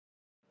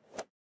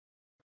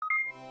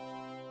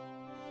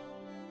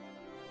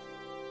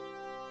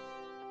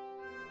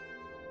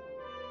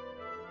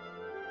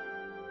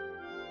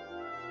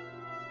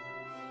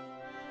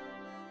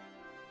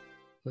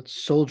let's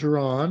soldier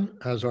on,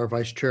 as our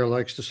vice chair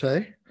likes to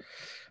say.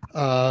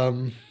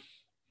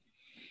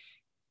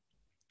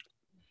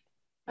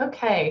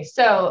 Okay,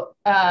 so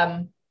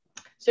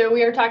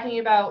we are talking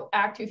about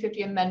Act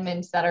 250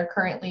 amendments that are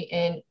currently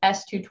in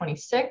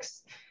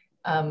S226.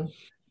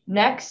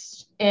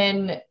 Next,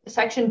 in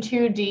Section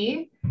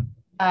 2D,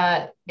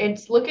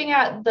 it's looking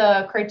at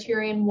the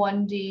criterion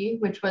 1D,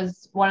 which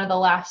was one of the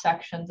last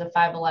sections of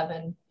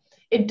 511.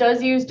 It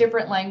does use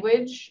different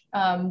language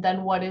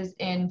than what is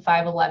in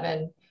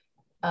 511.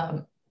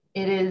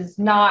 It is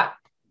not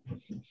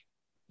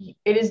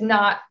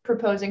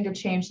proposing to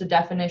change the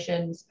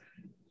definitions.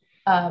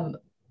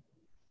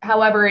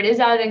 However, it is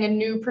adding a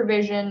new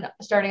provision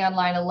starting on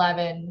line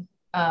 11.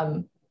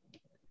 And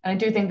I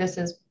do think this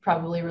is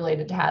probably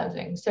related to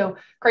housing. So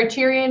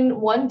criterion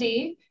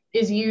 1D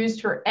is used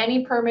for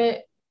any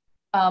permit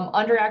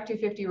under Act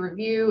 250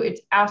 review.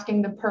 It's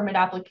asking the permit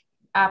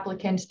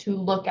applicants to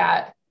look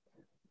at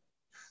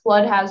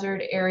flood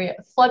hazard area,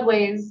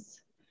 floodways,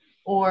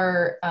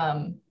 or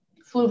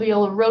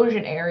fluvial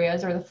erosion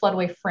areas, or the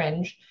floodway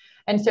fringe.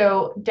 And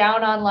so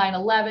down on line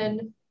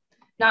 11,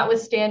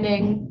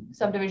 notwithstanding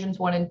subdivisions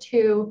 1 and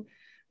 2,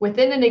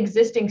 within an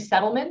existing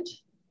settlement,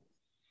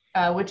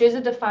 which is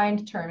a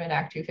defined term in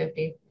Act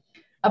 250,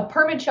 a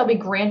permit shall be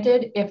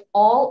granted if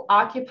all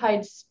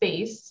occupied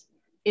space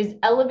is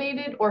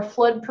elevated or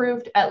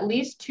flood-proofed at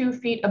least 2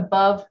 feet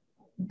above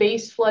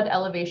base flood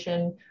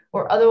elevation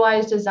or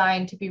otherwise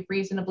designed to be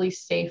reasonably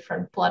safe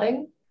from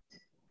flooding.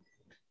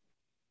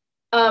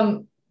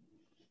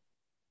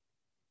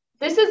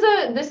 This is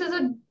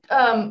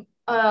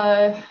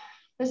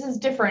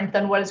different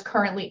than what is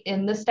currently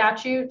in the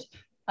statute.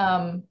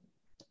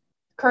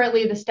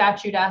 Currently, the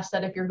statute asks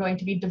that if you're going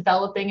to be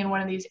developing in one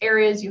of these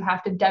areas, you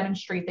have to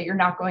demonstrate that you're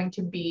not going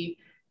to be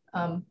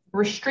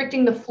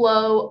restricting the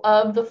flow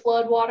of the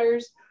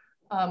floodwaters,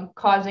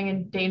 causing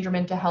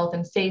endangerment to health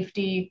and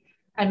safety,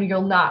 and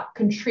you'll not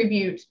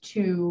contribute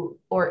to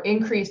or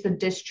increase the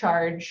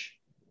discharge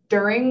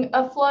during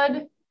a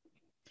flood.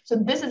 So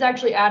this is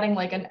actually adding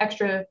like an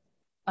extra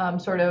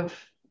almost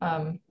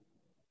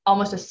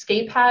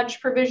escape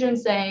hatch provision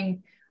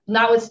saying,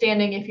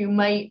 notwithstanding if you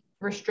might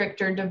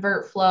restrict or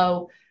divert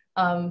flow,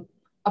 a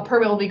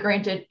permit will be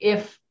granted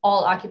if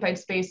all occupied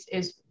space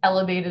is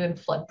elevated and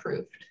flood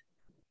proofed.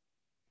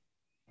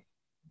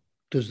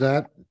 Does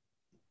that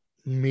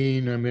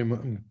mean, I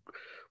mean,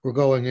 we're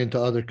going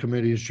into other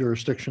committees'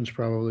 jurisdictions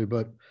probably,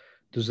 but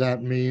does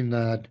that mean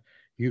that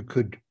you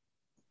could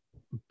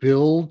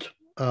build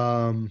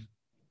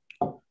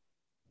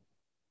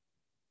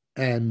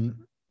and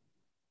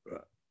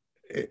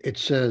it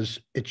says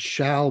it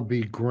shall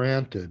be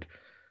granted?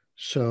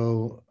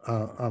 So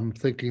I'm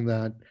thinking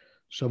that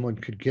someone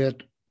could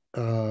get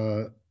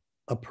a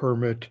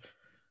permit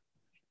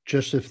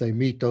just if they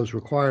meet those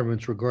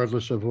requirements,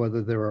 regardless of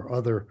whether there are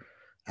other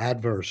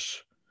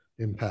adverse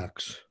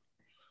impacts.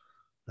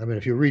 I mean,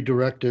 if you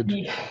redirected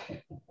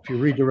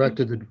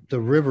the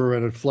river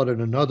and it flooded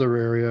another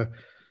area,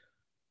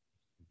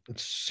 it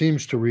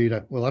seems to read,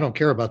 well, I don't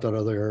care about that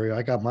other area.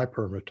 I got my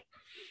permit.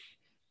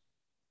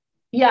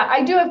 Yeah,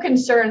 I do have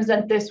concerns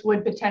that this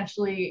would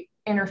potentially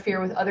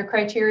interfere with other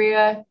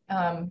criteria.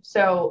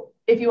 So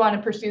if you want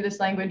to pursue this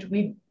language,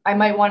 I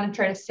might want to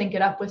try to sync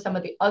it up with some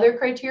of the other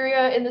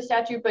criteria in the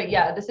statute, but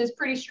yeah, this is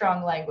pretty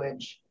strong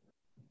language.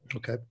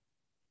 Okay.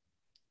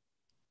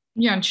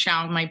 Yeah, and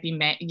shall might be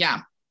may. Yeah,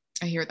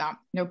 I hear that.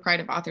 No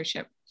pride of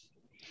authorship.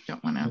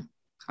 Don't want to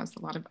cause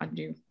a lot of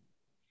undue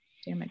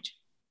damage.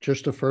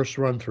 Just a first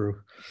run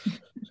through.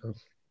 So.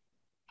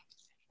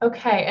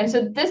 Okay, and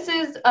so this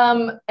is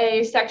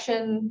a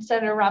section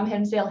Senator Rahm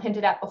Hinsdale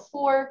hinted at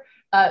before,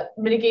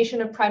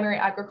 mitigation of primary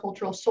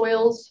agricultural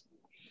soils.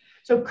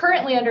 So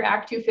currently under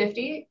Act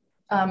 250,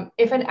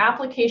 if an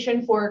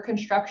application for a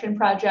construction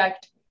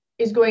project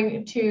is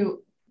going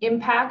to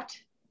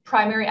impact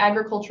primary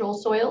agricultural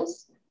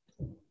soils,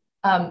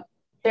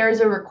 there's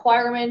a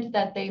requirement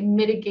that they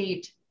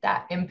mitigate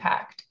that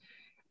impact.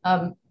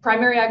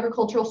 Primary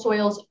agricultural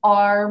soils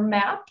are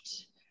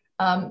mapped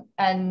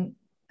and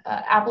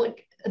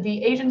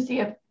the Agency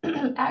of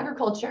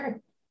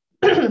Agriculture,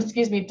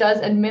 excuse me, does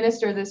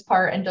administer this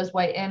part and does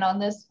weigh in on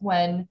this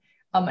when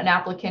an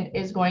applicant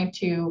is going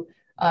to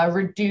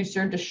reduce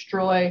or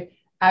destroy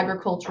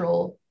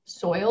agricultural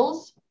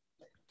soils.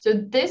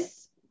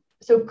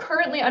 So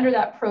currently under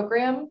that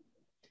program,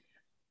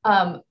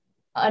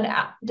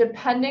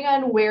 depending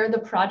on where the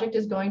project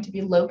is going to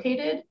be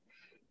located,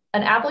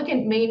 an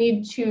applicant may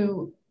need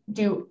to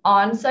do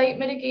on-site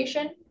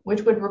mitigation,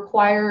 which would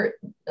require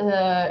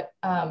the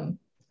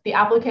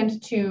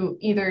applicant to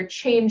either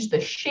change the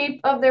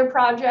shape of their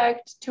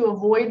project to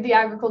avoid the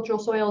agricultural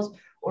soils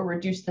or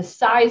reduce the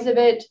size of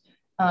it.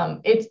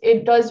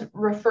 It does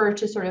refer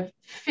to sort of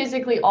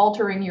physically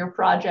altering your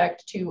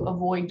project to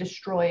avoid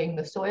destroying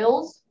the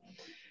soils.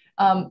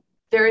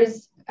 There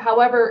is,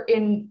 however,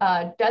 in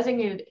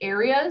designated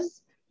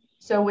areas,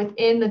 so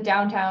within the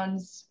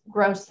downtowns,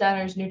 growth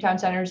centers, new town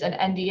centers, and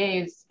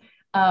NDAs,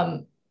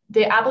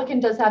 the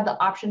applicant does have the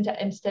option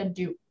to instead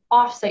do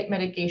off-site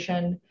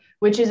mitigation,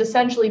 which is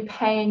essentially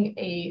paying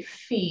a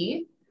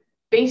fee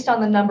based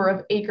on the number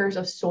of acres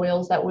of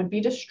soils that would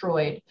be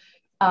destroyed.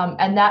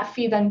 And that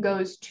fee then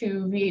goes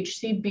to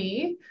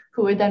VHCB,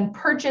 who would then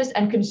purchase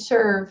and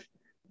conserve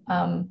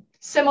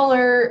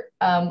similar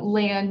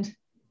land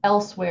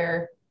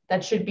elsewhere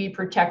that should be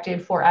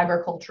protected for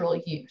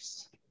agricultural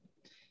use.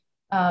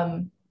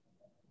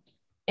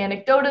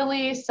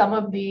 Anecdotally, some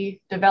of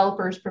the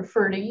developers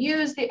prefer to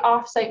use the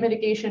offsite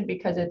mitigation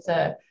because it's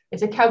a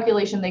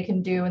calculation they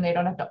can do and they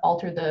don't have to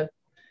alter the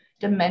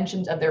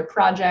dimensions of their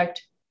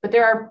project. But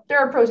there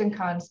are pros and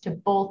cons to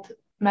both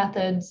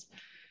methods.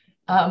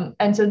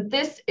 And so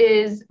this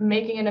is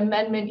making an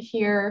amendment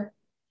here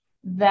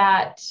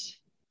that,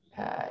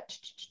 so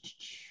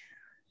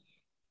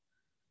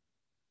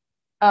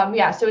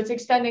it's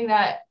extending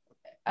that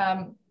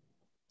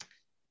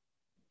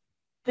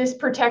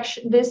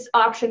this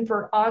option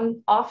for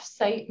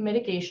off-site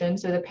mitigation,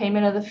 so the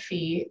payment of the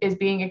fee, is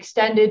being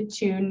extended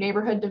to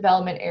neighborhood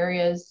development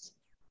areas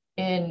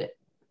in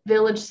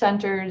village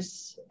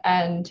centers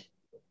and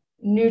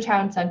new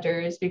town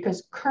centers,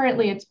 because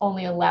currently it's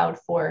only allowed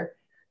for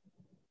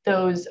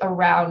those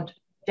around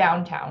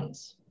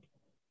downtowns.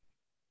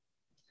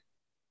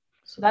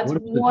 So that's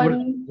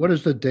what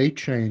is the date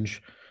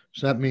change?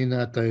 Does that mean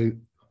that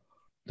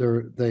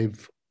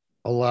they've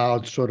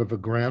allowed sort of a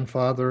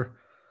grandfather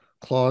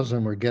clause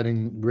and we're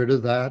getting rid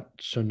of that?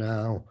 So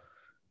now.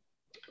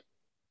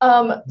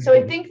 So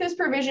I think this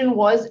provision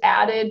was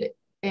added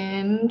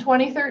in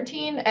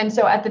 2013. And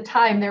so at the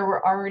time there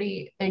were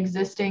already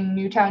existing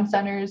new town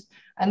centers,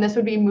 and this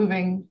would be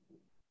moving.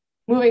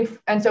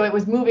 And so it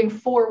was moving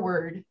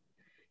forward.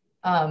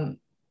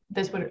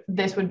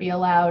 This would be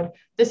allowed.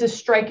 This is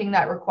striking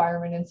that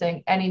requirement and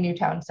saying any new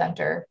town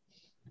center.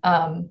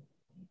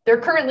 There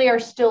currently are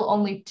still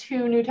only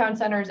 2 new town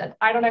centers, and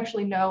I don't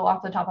actually know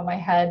off the top of my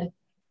head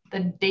the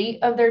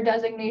date of their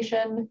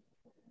designation.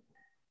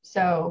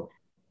 So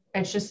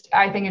I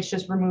think it's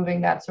just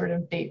removing that sort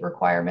of date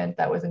requirement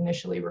that was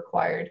initially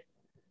required.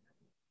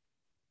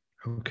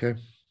 Okay.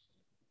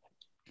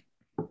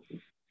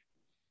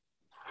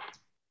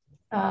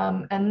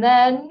 And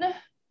then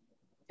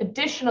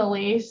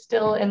additionally,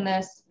 still in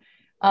this,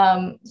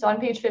 so on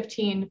page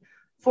 15,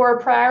 for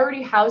a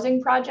priority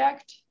housing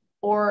project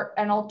or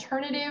an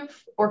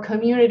alternative or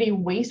community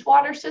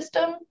wastewater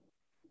system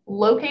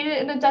located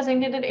in a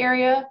designated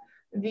area,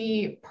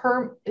 the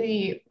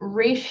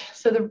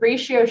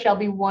ratio shall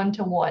be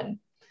 1-to-1.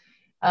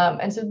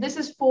 And so this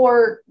is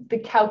for the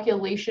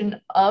calculation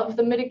of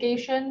the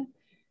mitigation.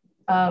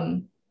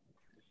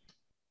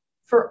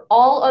 For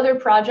all other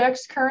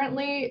projects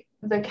currently,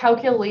 the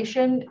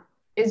calculation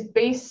is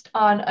based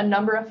on a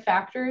number of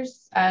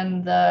factors,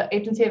 and the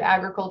Agency of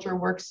Agriculture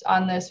works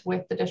on this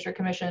with the district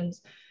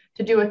commissions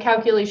to do a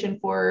calculation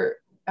for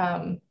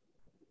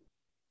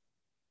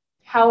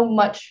how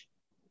much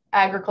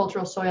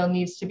agricultural soil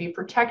needs to be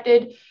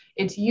protected.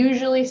 It's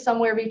usually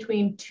somewhere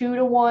between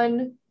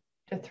 2-to-1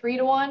 to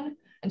 3-to-1.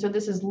 And so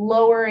this is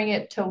lowering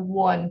it to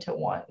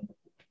 1-to-1.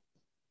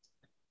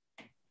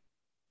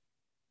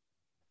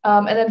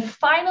 And then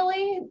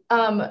finally,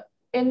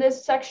 in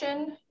this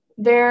section,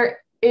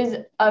 there is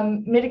a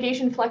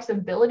mitigation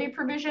flexibility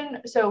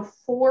provision. So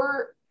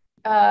for,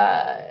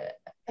 I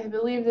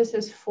believe this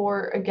is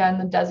for, again,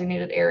 the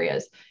designated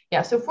areas.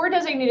 Yeah, so for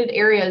designated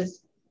areas,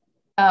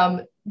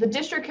 the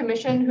district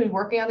commission who's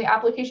working on the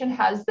application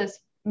has this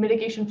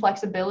mitigation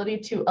flexibility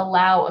to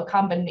allow a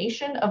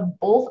combination of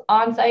both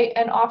on-site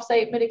and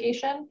off-site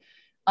mitigation.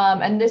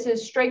 And this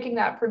is striking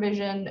that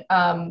provision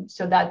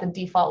so that the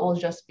default will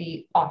just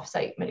be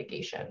off-site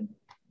mitigation.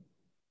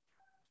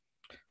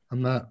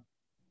 I'm not,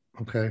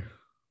 okay.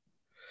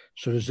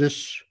 So does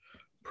this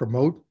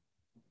promote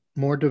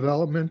more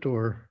development,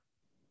 or?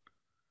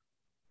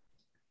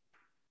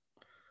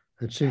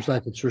 It seems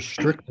like it's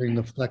restricting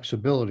the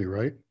flexibility,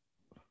 right?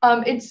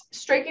 It's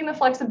striking the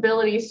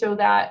flexibility so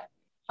that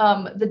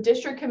the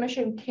district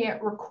commission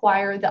can't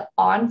require the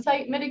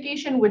on-site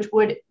mitigation, which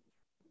would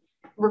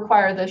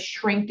require the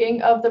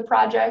shrinking of the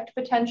project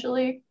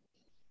potentially.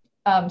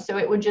 So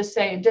it would just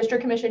say,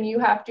 district commission,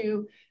 you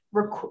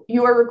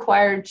are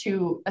required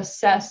to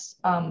assess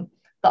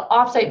the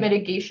off-site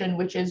mitigation,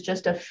 which is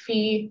just a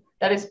fee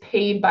that is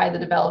paid by the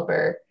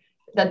developer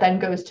that then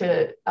goes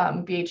to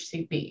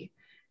VHCB,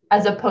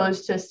 as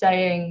opposed to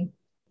saying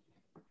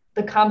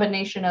the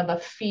combination of a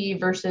fee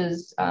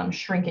versus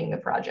shrinking the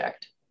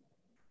project.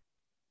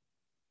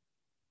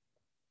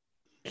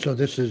 So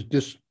this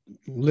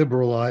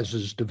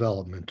liberalizes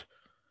development,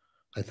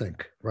 I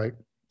think, right?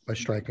 By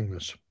striking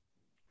this.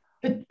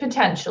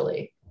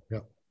 Potentially.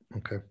 Yeah.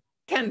 Okay.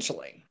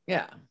 Potentially,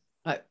 yeah.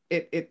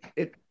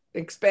 It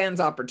expands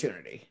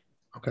opportunity.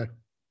 Okay.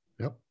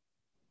 Yep.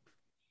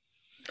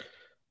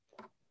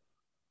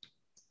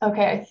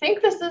 Okay, I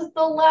think this is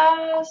the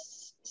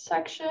last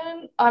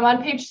section. I'm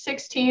on page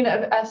 16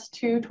 of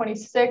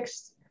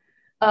S226.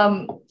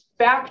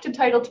 Back to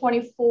Title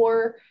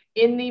 24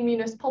 in the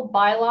municipal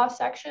bylaw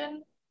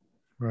section.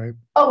 Right.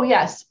 Oh,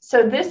 yes.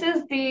 So this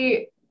is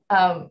the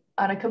On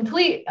a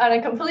completely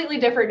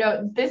different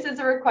note, this is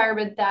a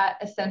requirement that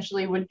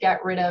essentially would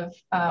get rid of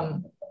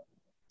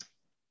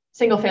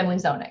single family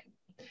zoning.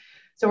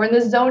 So we're in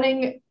the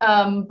zoning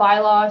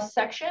bylaw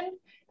section,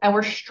 and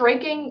we're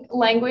striking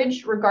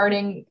language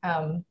regarding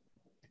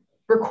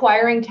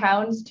requiring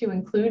towns to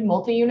include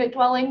multi-unit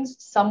dwellings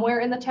somewhere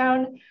in the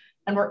town.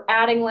 And we're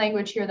adding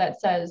language here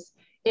that says,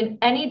 in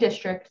any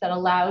district that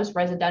allows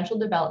residential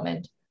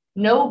development,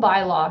 no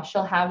bylaw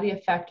shall have the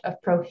effect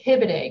of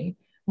prohibiting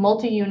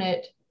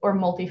multi-unit or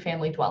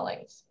multi-family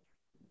dwellings.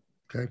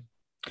 Okay.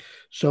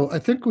 So I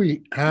think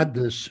we had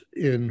this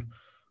in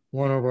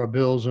one of our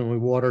bills and we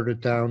watered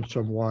it down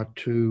somewhat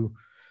to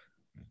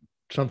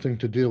something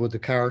to deal with the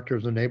character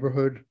of the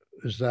neighborhood.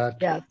 Is that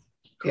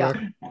correct?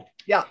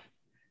 Yeah.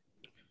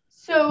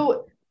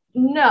 So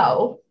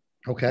no.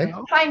 Okay.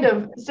 Kind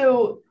of.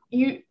 So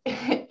you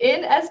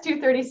in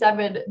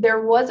S237,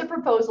 there was a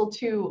proposal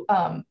to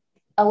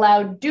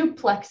allow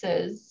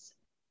duplexes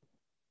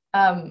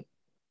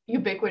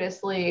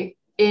ubiquitously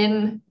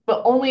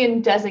but only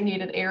in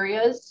designated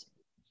areas.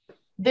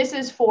 This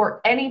is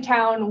for any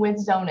town with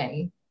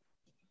zoning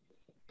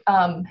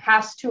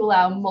has to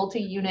allow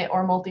multi-unit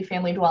or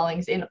multi-family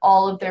dwellings in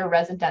all of their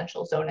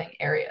residential zoning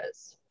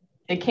areas.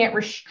 They can't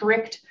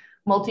restrict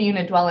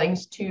multi-unit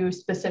dwellings to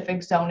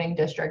specific zoning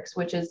districts,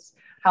 which is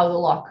how the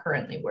law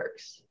currently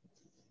works.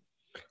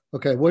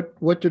 Okay,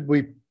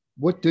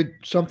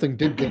 something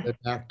did get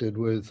enacted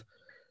with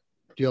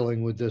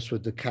dealing with this,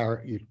 with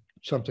the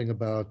something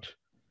about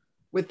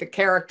with the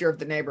character of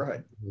the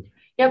neighborhood.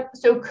 Yep.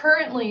 So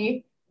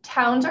currently,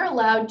 towns are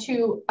allowed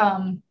to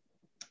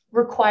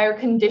require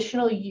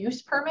conditional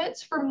use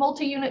permits for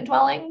multi-unit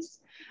dwellings,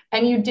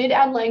 and you did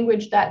add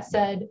language that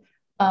said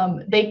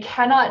they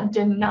cannot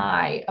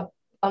deny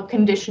a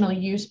conditional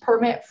use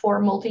permit for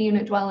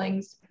multi-unit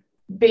dwellings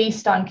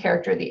based on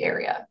character of the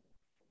area.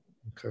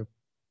 Okay.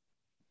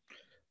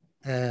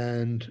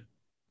 And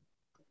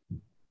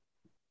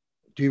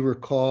do you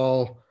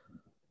recall,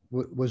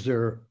 was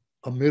there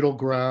a middle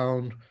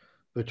ground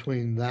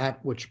between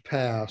that which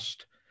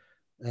passed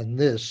and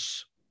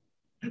this?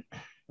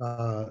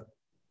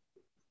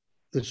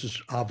 This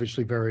is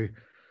obviously very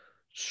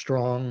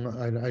strong.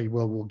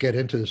 Well, we'll get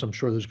into this. I'm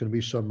sure there's going to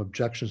be some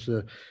objections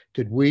to.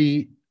 Did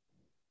we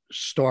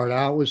start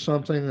out with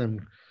something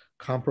and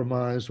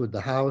compromise with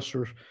the House,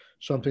 or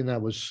something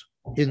that was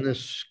in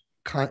this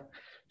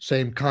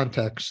same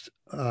context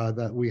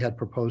that we had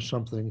proposed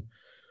something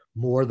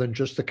more than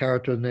just the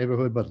character of the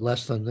neighborhood, but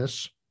less than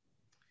this?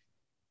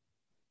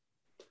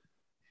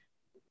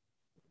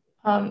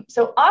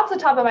 So off the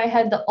top of my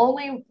head, the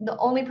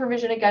only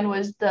provision again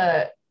was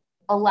the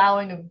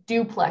allowing of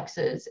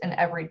duplexes in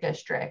every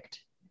district.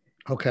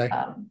 Okay.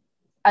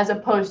 As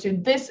opposed to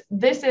this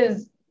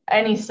is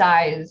any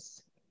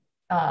size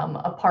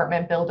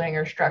apartment building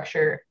or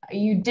structure.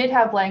 You did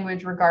have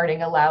language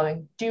regarding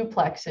allowing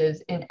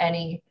duplexes in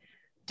any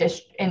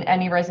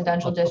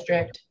residential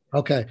district.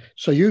 Okay,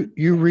 so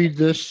you read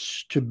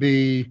this to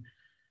be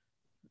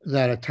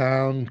that a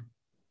town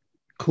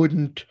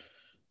couldn't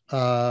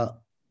have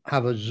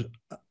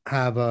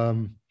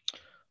a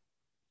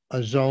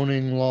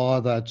zoning law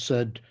that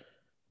said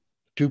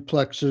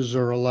duplexes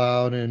are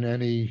allowed in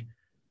any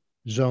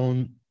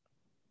zone,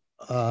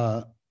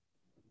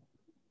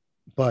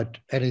 but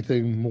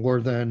anything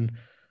more than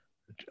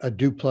a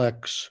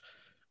duplex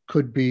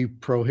could be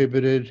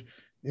prohibited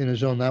in a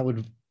zone.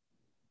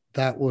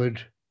 That would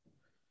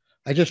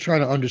I just try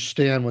to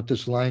understand what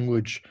this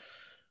language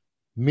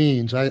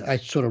means. I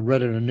sort of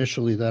read it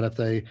initially that if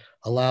they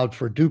allowed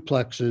for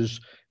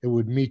duplexes, it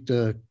would meet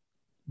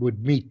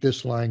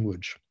this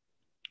language.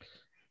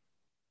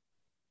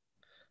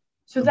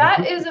 So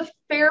that is a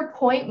fair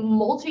point.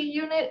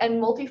 Multi-unit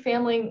and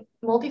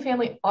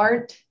multifamily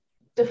aren't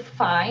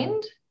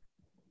defined.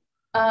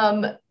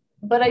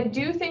 But I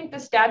do think the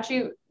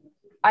statute,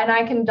 and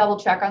I can double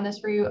check on this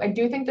for you, I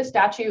do think the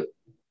statute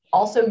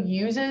also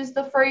uses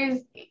the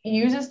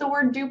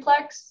word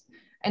duplex.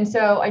 And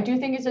so I do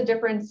think it's a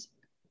difference.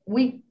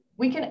 We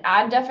can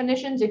add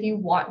definitions if you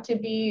want to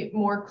be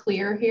more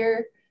clear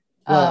here.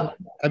 Well,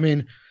 I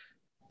mean,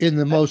 in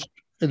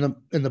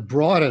the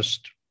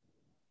broadest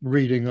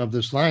reading of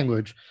this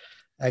language,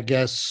 I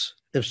guess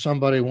if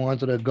somebody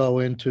wanted to go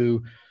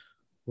into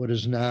what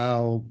is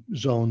now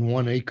zone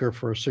 1 acre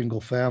for a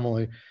single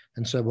family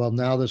and said, well,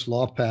 now this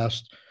law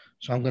passed,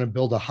 so I'm going to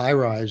build a high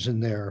rise in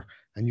there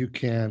and you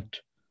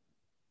can't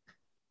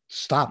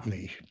stop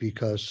me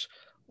because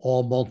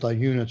all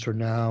multi-units are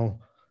now,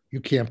 you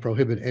can't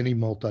prohibit any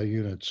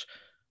multi-units.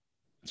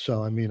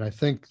 So, I mean, I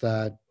think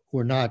that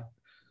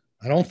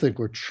I don't think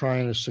we're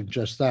trying to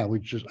suggest that.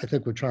 I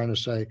think we're trying to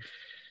say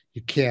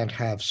you can't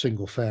have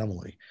single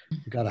family.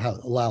 You got to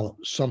allow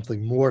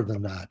something more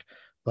than that,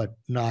 but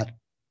not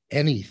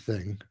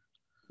anything.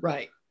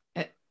 Right.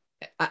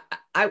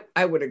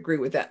 I would agree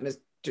with that,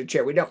 Mr.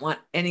 Chair. We don't want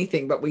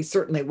anything, but we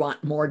certainly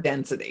want more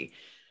density.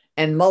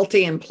 And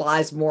multi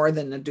implies more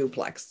than a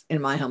duplex, in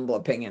my humble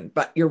opinion.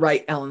 But you're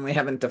right, Ellen, we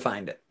haven't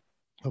defined it.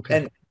 Okay.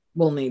 And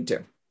we'll need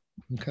to.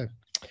 Okay.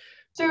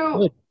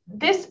 So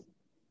this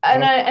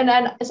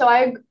So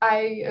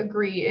I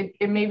agree.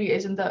 It maybe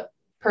isn't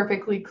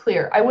perfectly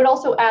clear. I would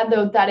also add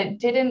though that it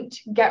didn't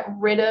get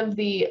rid of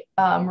the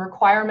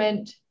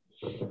requirement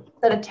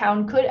that a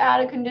town could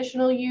add a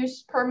conditional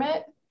use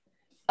permit,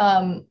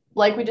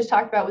 like we just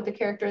talked about with the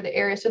character of the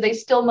area. So they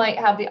still might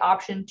have the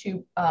option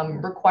to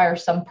require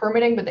some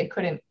permitting, but they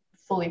couldn't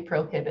fully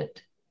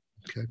prohibit.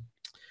 Okay.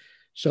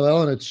 So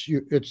Ellen,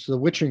 it's the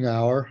witching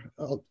hour,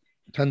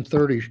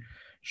 10:30.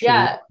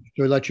 Yeah.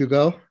 Should we let you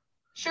go?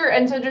 Sure.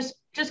 And so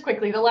just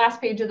quickly, the last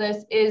page of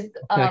this is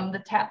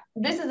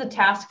this is a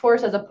task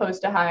force as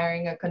opposed to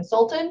hiring a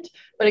consultant.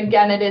 But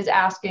again, it is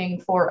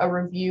asking for a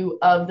review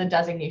of the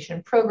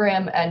designation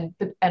program and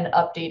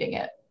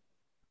updating it.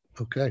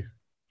 Okay.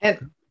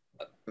 And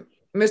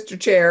Mr.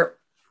 Chair.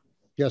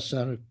 Yes,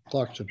 Senator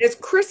Clarkson. Is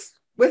Chris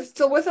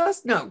still with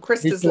us? No,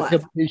 Chris is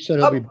left. He said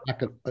he'll be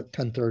back at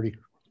 10:30.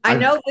 I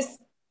know this.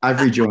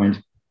 I've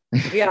rejoined.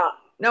 Yeah.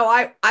 No,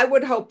 I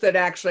would hope that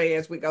actually,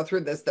 as we go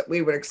through this, that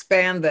we would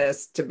expand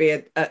this to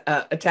be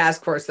a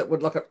task force that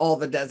would look at all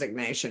the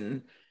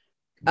designation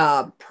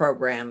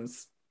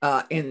programs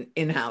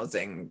in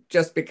housing.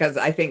 Just because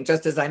I think,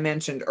 just as I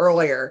mentioned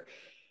earlier,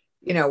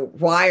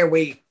 why are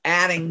we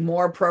adding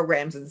more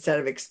programs instead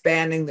of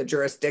expanding the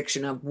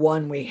jurisdiction of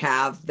one we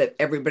have that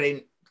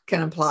everybody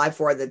can apply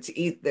for?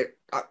 There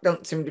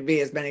don't seem to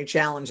be as many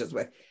challenges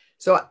with.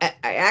 So I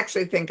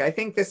actually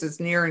think this is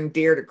near and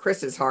dear to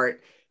Chris's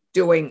heart,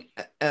 doing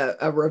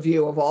a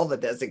review of all the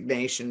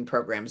designation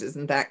programs.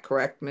 Isn't that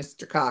correct,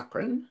 Mr.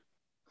 Cochran?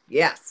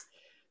 Yes.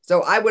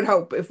 So I would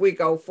hope if we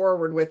go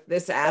forward with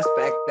this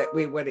aspect that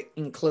we would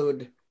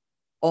include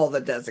all the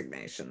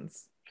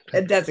designations,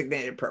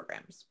 designated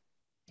programs.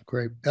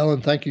 Great.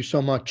 Ellen, thank you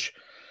so much.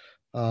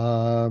 You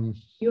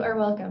are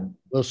welcome.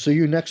 We'll see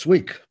you next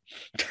week.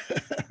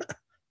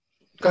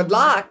 Good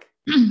luck.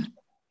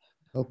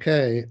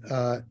 Okay.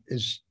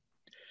 Is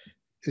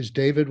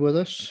David with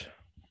us?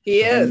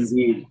 He is.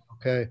 Indeed.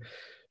 Okay.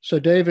 So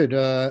David,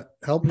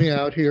 help me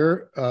out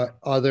here.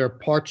 Are there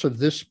parts of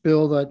this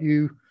bill that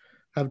you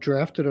have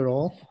drafted at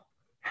all?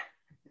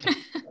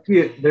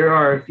 Yeah, there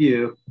are a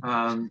few.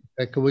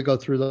 Okay, can we go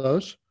through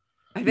those?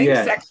 I think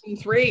section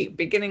 3,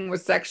 beginning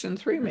with section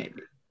 3,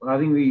 maybe. Well, I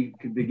think we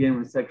could begin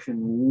with section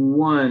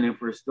 1 if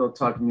we're still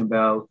talking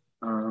about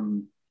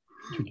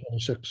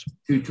 226.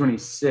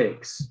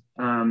 226.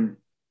 I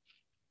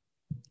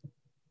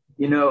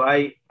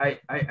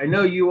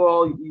know you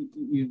all,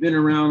 you've been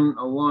around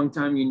a long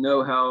time, you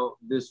know how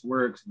this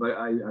works, but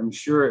I'm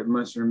sure it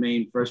must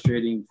remain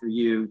frustrating for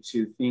you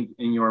to think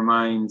in your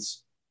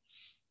minds,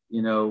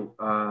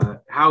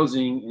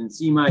 housing and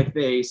see my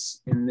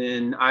face, and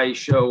then I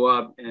show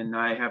up and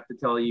I have to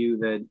tell you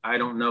that I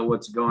don't know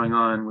what's going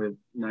on with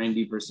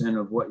 90%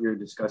 of what you're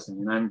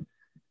discussing. And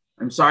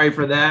I'm sorry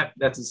for that.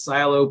 That's a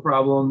silo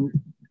problem.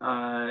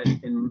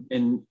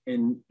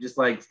 And just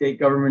like state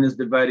government is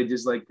divided,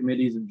 just like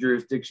committees of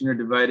jurisdiction are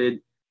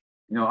divided,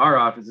 our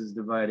office is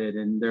divided,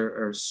 and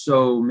there are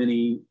so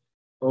many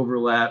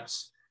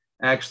overlaps.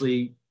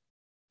 Actually,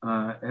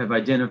 have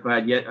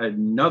identified yet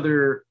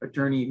another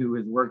attorney who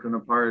has worked on a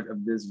part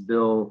of this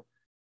bill,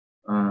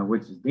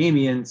 which is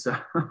Damien. So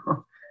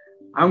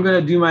I'm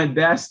going to do my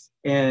best,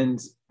 and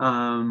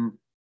I'm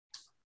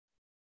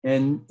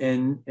going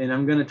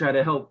to try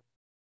to help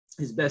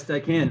as best I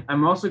can.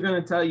 I'm also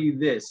going to tell you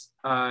this,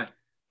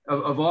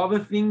 of all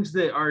the things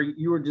that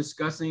you were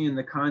discussing in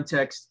the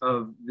context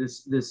of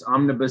this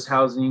omnibus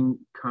housing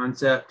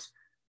concept,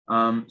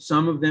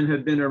 some of them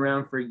have been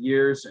around for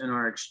years and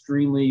are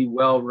extremely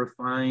well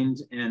refined.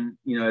 And,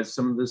 as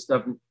some of the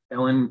stuff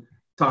Ellen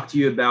talked to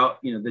you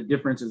about, the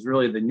difference is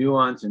really the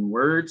nuance in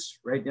words,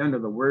 right down to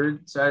the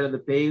word side of the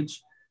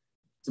page.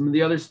 Some of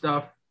the other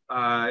stuff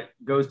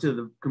goes to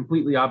the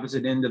completely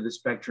opposite end of the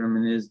spectrum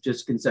and is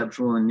just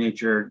conceptual in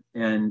nature.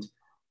 And,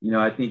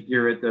 I think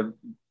you're at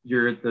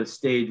the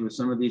stage with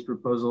some of these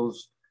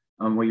proposals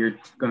where you're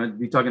going to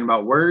be talking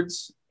about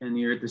words, and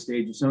you're at the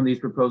stage of some of these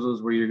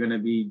proposals where you're going to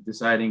be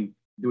deciding,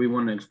 do we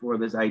want to explore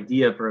this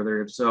idea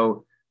further? If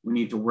so, we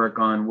need to work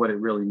on what it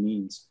really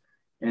means.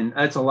 And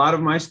that's a lot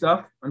of my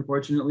stuff,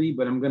 unfortunately,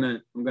 but I'm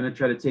going to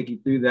try to take you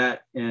through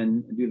that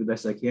and do the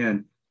best I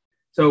can.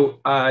 So,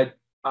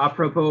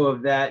 apropos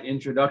of that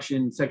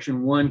introduction,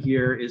 section 1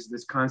 here is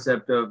this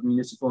concept of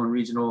municipal and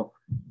regional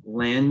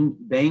land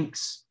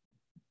banks.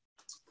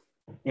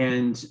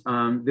 And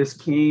this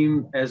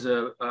came as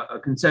a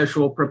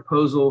conceptual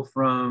proposal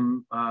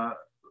from the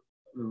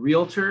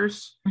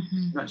realtors.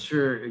 Mm-hmm. Not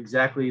sure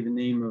exactly the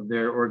name of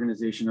their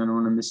organization. I don't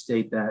want to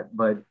misstate that,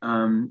 but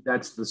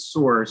that's the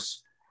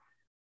source.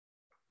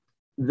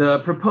 The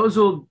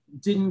proposal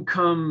didn't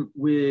come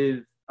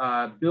with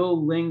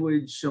bill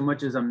language so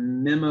much as a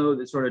memo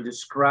that sort of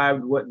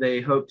described what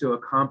they hope to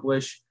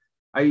accomplish.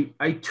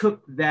 I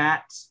took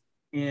that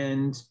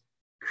and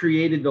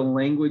created the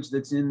language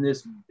that's in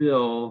this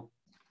bill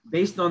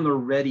based on the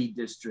ready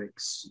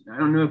districts. I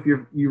don't know if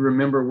you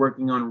remember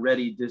working on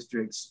ready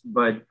districts,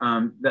 but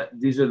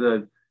these are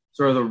the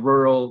sort of the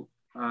rural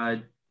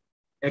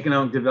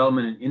economic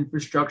development and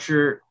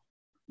infrastructure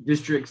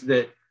districts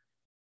that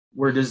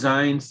were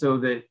designed so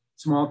that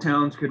small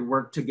towns could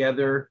work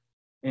together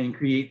and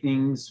create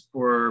things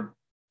for,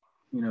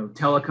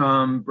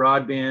 telecom,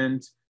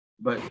 broadband,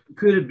 but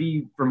could it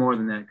be for more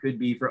than that? Could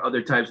be for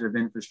other types of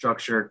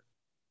infrastructure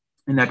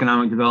and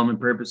economic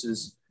development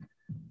purposes.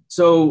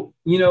 So,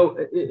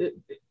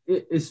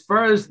 as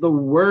far as the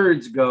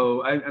words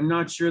go, I'm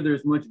not sure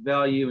there's much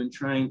value in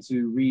trying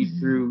to read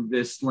through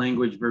this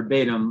language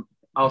verbatim.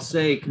 I'll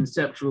say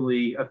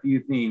conceptually a few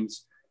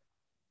things.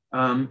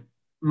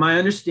 My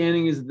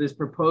understanding is that this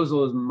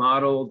proposal is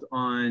modeled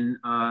on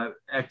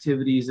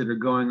activities that are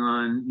going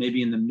on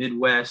maybe in the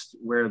Midwest,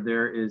 where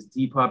there is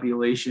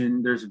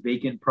depopulation, there's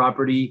vacant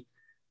property,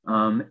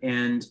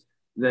 and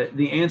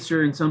the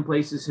answer in some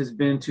places has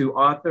been to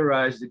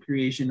authorize the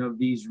creation of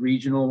these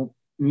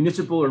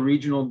municipal or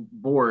regional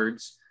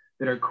boards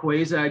that are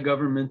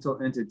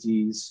quasi-governmental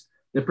entities,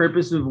 the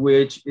purpose of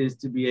which is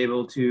to be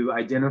able to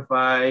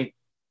identify,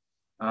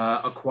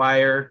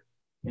 acquire,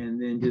 and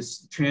then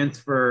just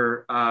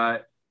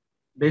transfer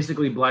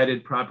basically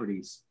blighted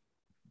properties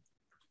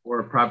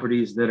or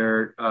properties that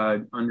are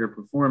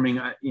underperforming.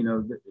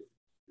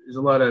 There's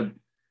a lot of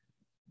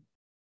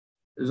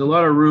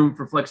room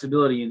for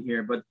flexibility in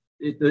here, but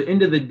at the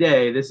end of the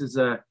day, this is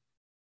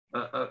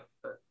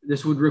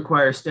this would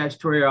require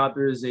statutory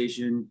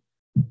authorization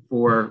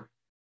for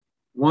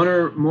one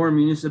or more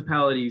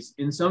municipalities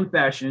in some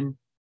fashion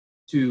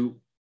to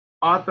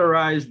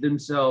authorize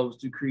themselves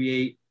to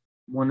create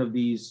one of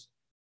these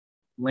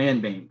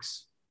land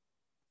banks.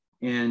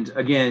 And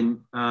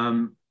again,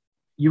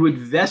 you would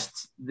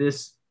vest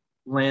this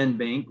land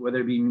bank,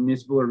 whether it be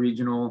municipal or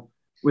regional,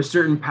 with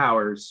certain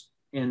powers.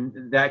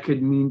 And that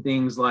could mean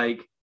things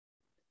like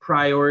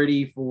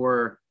priority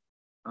for,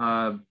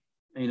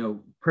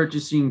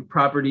 purchasing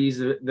properties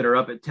that are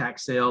up at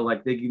tax sale,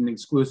 like they get an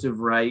exclusive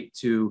right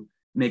to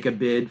make a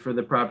bid for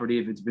the property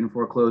if it's been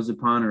foreclosed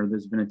upon or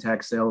there's been a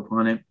tax sale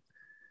upon it.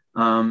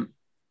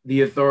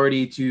 The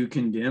authority to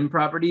condemn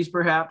properties,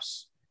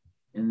 perhaps,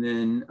 and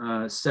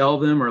then sell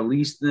them or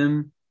lease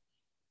them.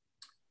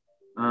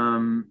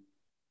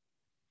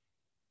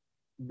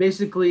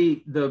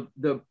 Basically,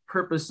 the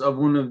purpose of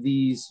one of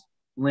these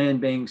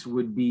land banks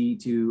would be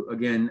to,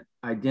 again,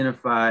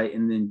 identify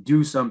and then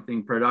do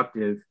something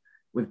productive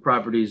with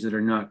properties that are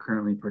not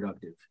currently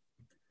productive.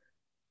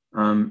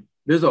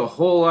 There's a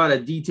whole lot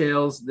of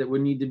details that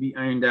would need to be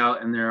ironed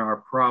out, and there are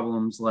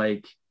problems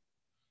like,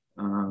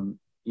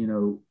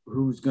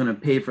 who's going to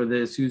pay for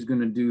this, who's going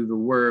to do the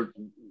work,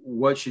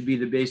 what should be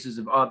the basis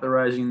of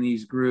authorizing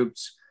these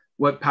groups,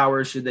 what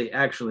powers should they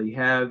actually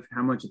have,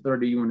 how much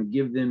authority you want to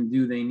give them,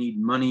 do they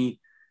need money,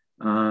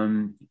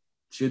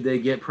 should they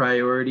get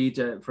priority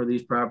for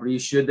these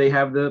properties, should they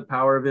have the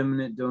power of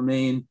eminent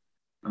domain,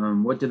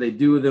 what do they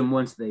do with them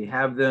once they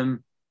have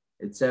them,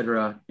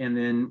 etc. And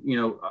then,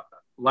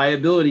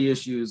 liability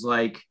issues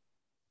like,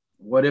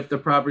 what if the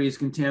property is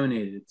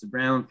contaminated, it's a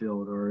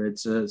brownfield or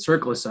it's a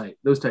surplus site,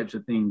 those types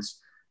of things.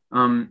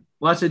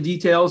 Lots of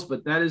details,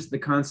 but that is the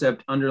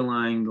concept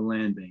underlying the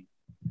land bank.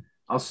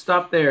 I'll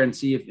stop there and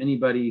see if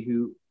anybody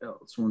who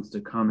else wants to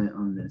comment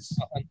on this.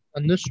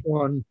 On this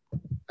one,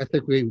 I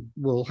think we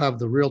will have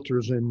the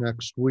realtors in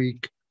next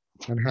week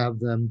and have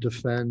them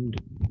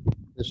defend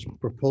this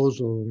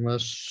proposal,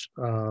 unless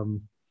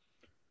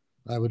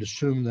I would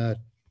assume that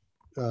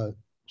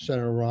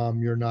Senator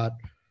Rahm, you're not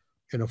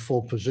in a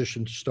full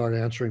position to start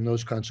answering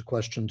those kinds of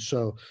questions.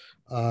 So,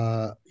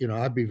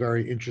 I'd be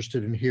very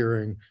interested in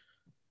hearing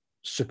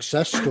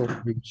success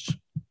stories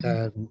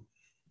and,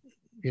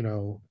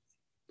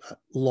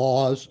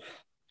 laws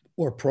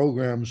or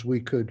programs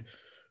we could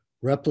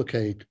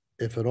replicate,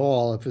 if at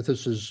all. If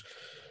this is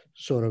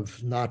sort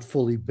of not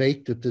fully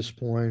baked at this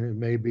point, it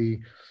may be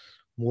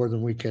more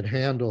than we can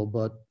handle.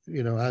 But,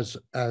 as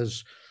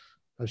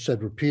I've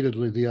said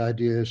repeatedly, the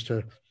idea is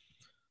to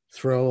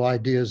throw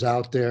ideas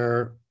out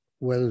there,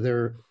 whether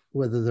they're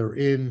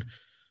in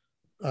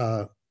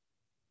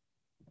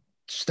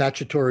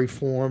statutory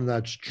form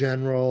that's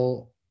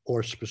general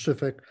or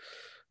specific.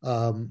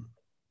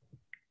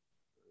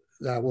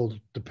 That will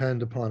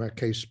depend upon a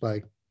case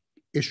by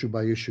issue,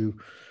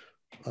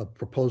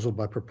 proposal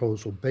by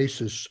proposal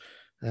basis,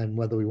 and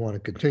whether we want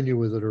to continue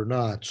with it or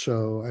not.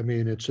 So, I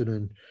mean, it's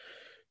an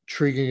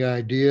intriguing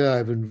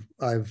idea.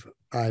 I've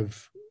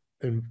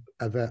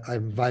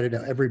invited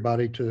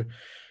everybody to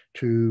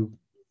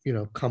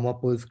come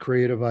up with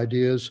creative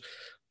ideas.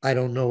 I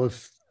don't know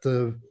if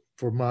the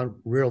Vermont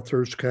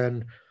realtors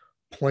can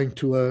point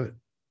to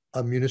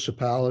a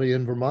municipality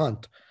in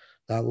Vermont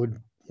that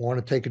would want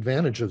to take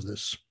advantage of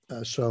this.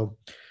 So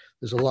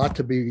there's a lot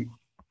to be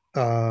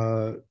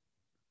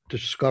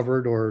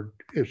discovered or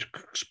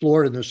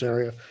explored in this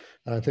area.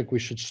 And I think we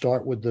should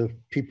start with the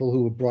people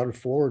who have brought it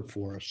forward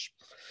for us.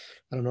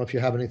 I don't know if you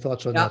have any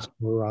thoughts on that.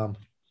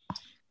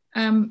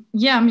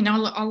 Yeah, I mean,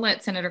 I'll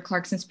let Senator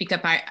Clarkson speak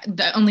up.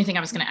 The only thing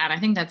I was going to add, I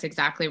think that's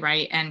exactly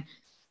right. And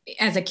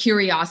as a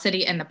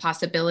curiosity and the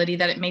possibility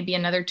that it may be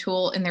another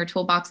tool in their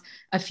toolbox,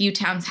 a few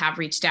towns have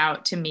reached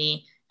out to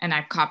me, and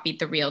I've copied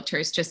the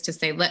realtors just to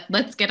say,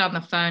 let's get on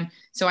the phone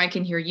so I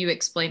can hear you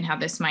explain how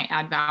this might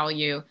add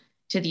value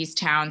these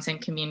towns and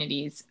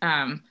communities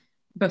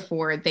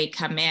before they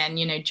come in,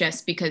 you know,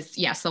 just because,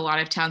 yes, a lot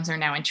of towns are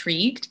now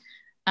intrigued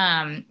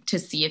to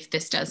see if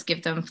this does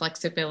give them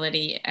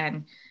flexibility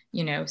and,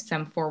 you know,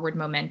 some forward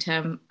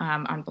momentum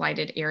on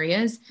blighted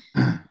areas.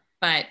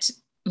 But,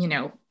 you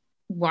know,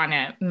 want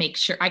to make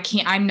sure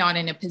I'm not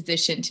in a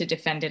position to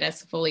defend it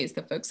as fully as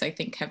the folks I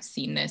think have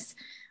seen this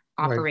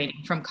operating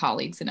right. from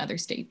colleagues in other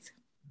states.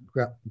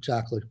 Yeah,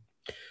 exactly.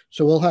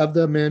 So we'll have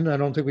them in. I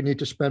don't think we need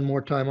to spend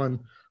more time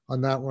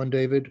on that one,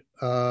 David.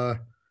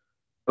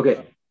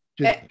 Okay.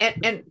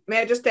 And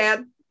may I just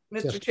add,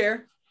 Mr. Yes.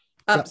 Chair?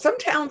 Some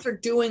towns are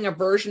doing a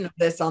version of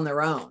this on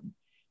their own.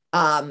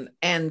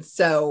 And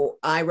so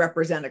I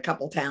represent a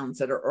couple towns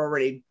that are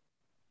already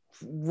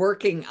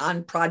working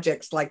on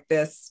projects like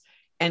this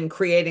and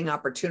creating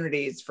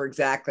opportunities for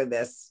exactly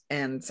this.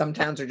 And some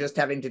towns are just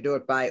having to do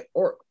it by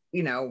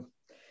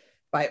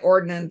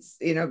ordinance,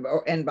 you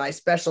know, and by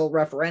special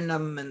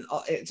referendum. And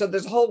so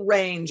there's a whole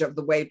range of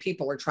the way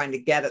people are trying to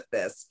get at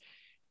this.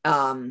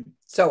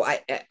 So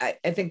I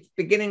think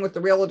beginning with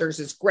the realtors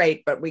is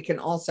great, but we can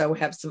also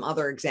have some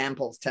other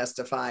examples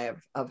testify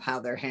of how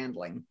they're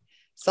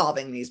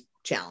solving these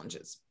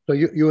challenges. So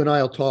you and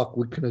I will talk.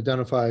 We can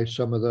identify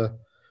some of the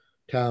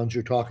towns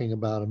you're talking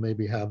about and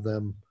maybe have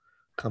them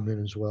come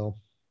in as well.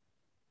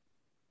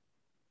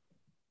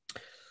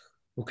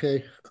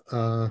 Okay,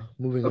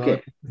 moving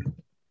on.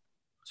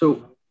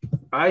 So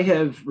I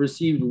have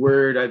received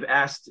word, I've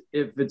asked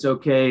if it's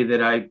okay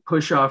that I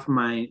push off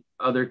my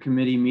other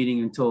committee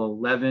meeting until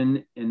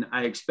 11, and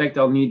I expect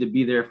I'll need to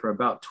be there for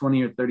about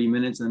 20 or 30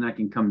 minutes, and then I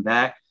can come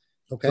back.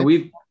 Okay. So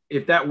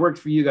if that works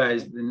for you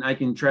guys, then I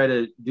can try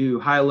to do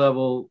high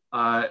level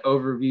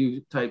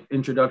overview type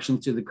introduction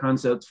to the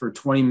concepts for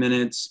 20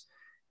 minutes.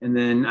 And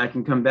then I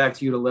can come back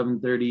to you at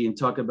 11:30 and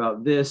talk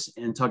about this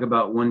and talk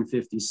about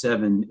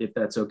 157, if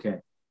that's okay.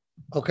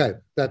 Okay,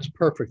 that's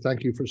perfect.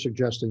 Thank you for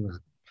suggesting that.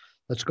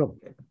 Let's go.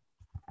 Okay.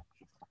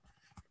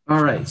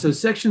 All right, so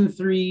section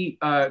 3,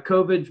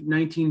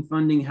 COVID-19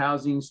 funding,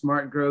 housing,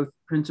 smart growth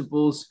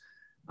principles.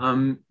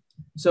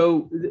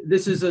 So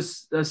this is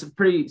a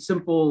pretty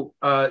simple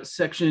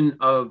section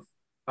of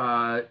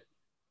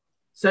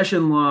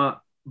session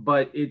law,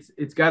 but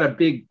it's got a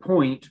big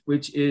point,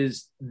 which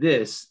is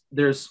this.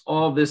 There's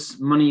all this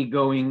money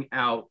going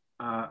out,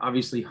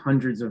 obviously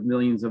hundreds of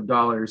millions of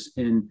dollars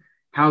in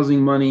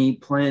housing money,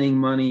 planning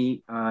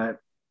money,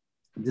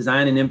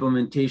 design and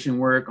implementation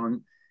work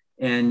on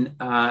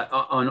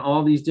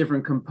all these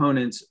different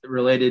components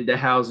related to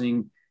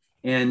housing.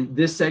 And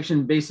this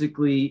section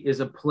basically is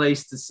a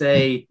place to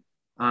say,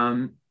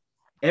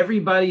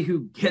 everybody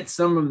who gets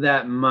some of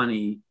that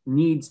money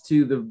needs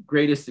to the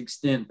greatest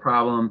extent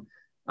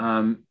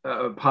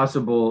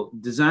possible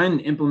design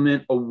and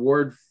implement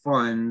award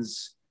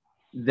funds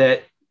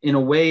that in a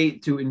way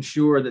to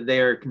ensure that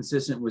they are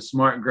consistent with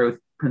smart growth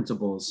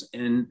principles.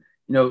 And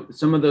you know,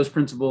 some of those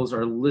principles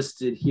are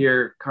listed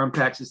here: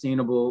 compact,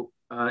 sustainable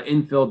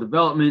infill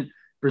development,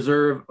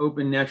 preserve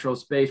open natural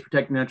space,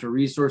 protect natural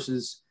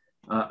resources,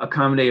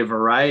 accommodate a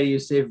variety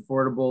of safe,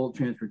 affordable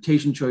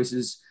transportation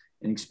choices,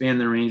 and expand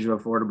the range of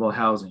affordable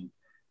housing.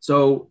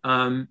 So,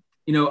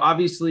 you know,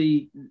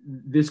 obviously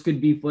this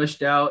could be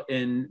fleshed out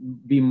and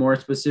be more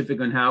specific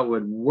on how it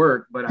would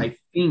work, but I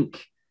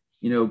think,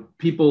 you know,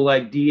 people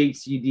like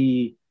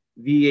DHCD,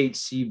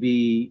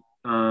 VHCB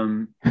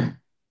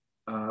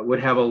would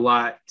have a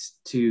lot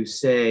to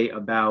say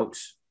about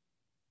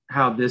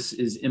how this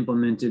is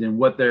implemented and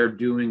what they're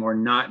doing or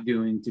not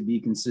doing to be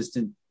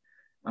consistent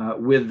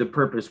with the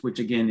purpose, which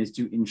again is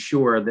to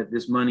ensure that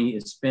this money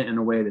is spent in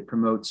a way that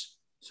promotes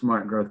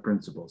smart growth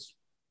principles.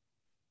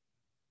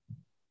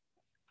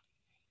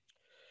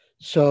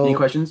 So any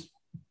questions?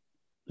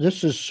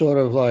 This is sort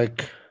of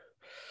like,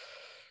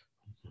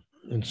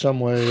 in some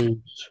ways,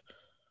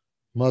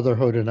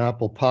 motherhood and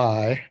apple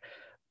pie,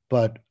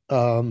 but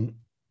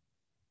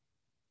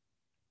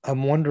I'm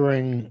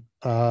wondering,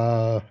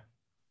 is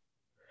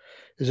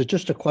it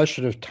just a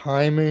question of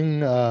timing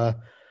that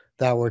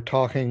we're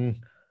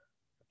talking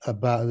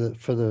about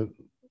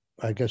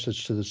I guess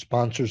it's to the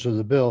sponsors of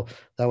the bill,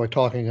 that we're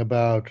talking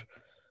about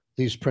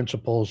these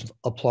principles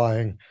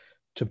applying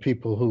to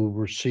people who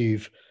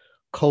receive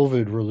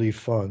COVID relief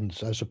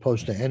funds as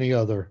opposed to any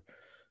other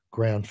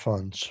grant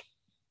funds?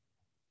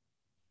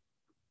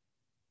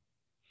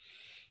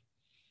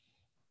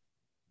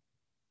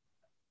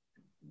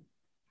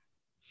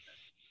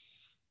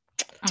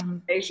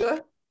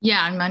 Aisha?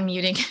 Yeah, I'm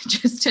unmuting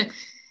just to,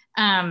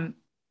 I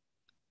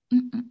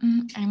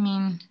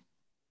mean,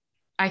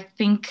 I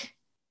think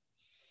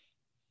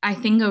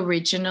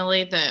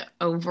originally the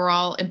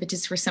overall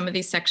impetus for some of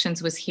these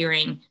sections was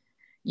hearing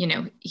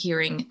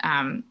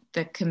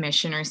the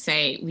commissioner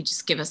say, we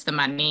just give us the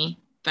money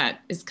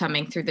that is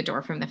coming through the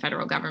door from the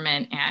federal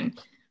government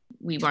and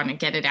we want to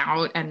get it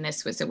out. And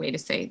this was a way to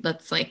say,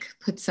 let's like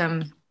put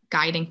some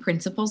guiding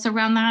principles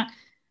around that.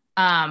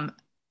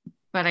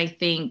 But I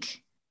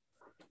think,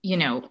 you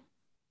know,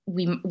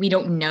 we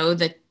don't know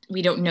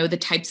the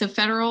types of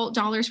federal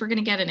dollars we're going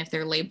to get, and if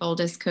they're labeled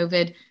as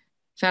COVID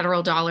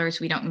federal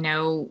dollars. We don't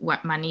know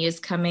what money is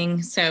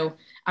coming. So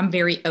I'm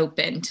very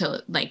open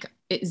to like,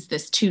 is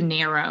this too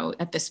narrow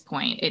at this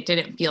point? It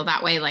didn't feel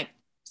that way like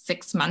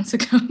 6 months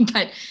ago,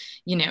 but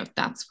you know,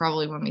 that's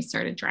probably when we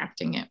started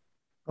drafting it.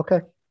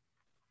 Okay.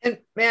 And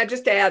may I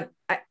just add,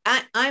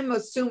 I'm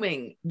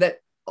assuming that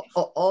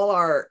all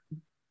our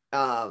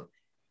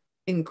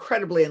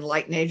incredibly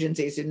enlightened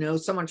agencies who know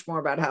so much more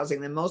about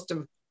housing than most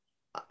of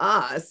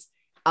us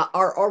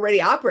are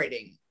already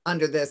operating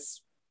under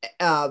this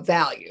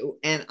value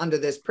and under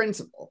this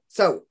principle.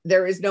 So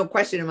there is no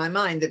question in my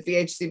mind that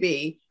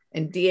VHCB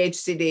and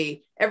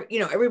DHCD,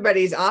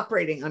 everybody's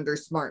operating under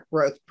smart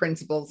growth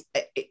principles.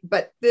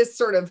 But this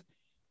sort of,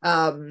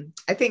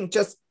 I think,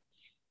 just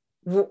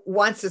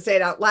wants to say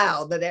it out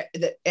loud that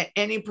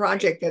any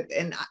project that,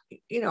 and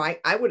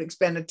I would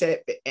expand it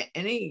to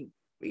any,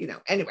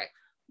 anyway,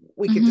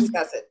 we could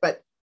discuss it,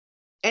 but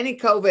any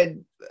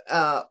COVID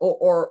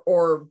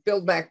or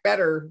Build Back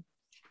Better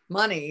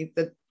money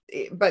but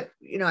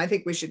I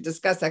think we should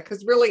discuss that,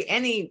 because really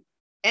any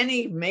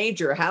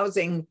major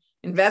housing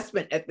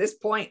investment at this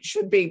point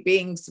should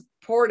be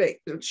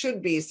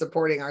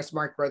supporting our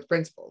smart growth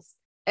principles.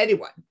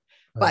 Anyone,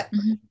 but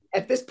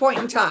at this point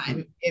in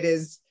time, it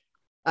is.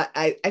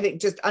 I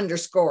think just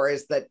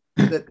underscores that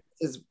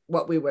is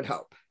what we would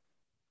hope.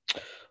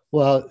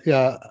 Well,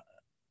 yeah,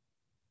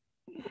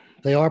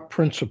 they are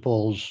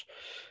principles.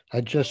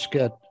 I just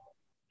get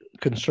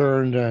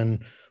concerned,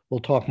 and we'll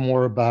talk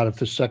more about if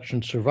this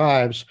section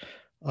survives.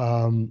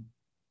 I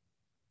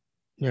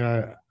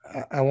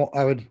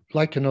would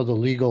like to know the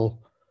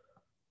legal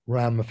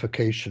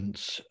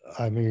ramifications.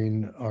 I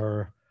mean,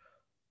 are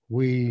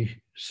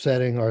we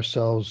setting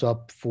ourselves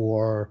up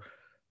for,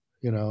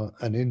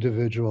 an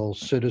individual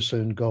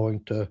citizen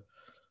going to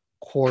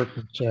court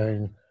and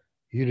saying,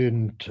 you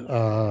didn't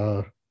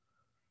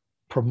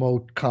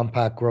promote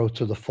compact growth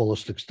to the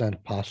fullest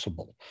extent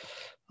possible?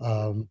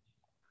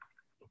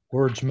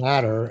 Words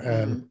matter,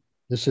 and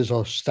this is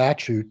a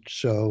statute.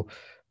 So,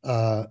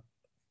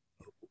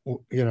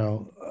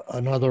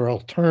 another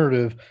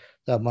alternative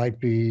that might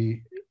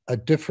be a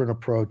different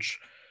approach,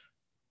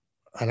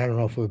 and I don't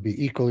know if it would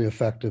be equally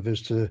effective,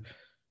 is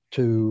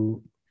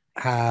to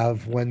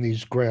have, when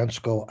these grants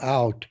go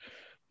out,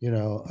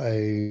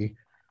 a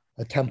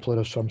template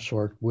of some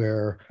sort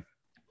where,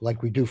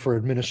 like we do for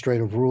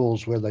administrative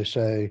rules, where they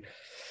say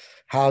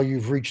how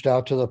you've reached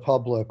out to the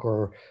public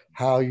or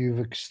how you've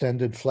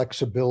extended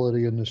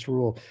flexibility in this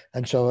rule.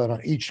 And so in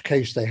each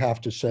case, they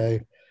have to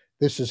say,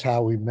 this is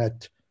how we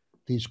met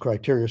these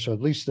criteria. So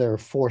at least they're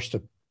forced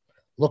to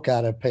look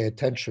at it, pay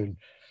attention,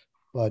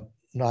 but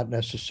not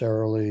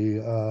necessarily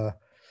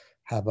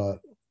have a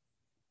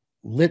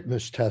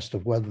litmus test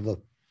of whether the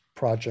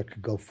project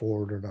could go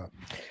forward or not.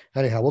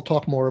 Anyhow, we'll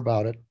talk more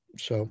about it.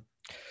 So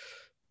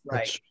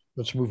let's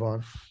move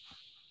on.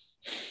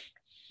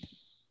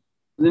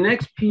 The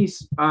next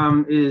piece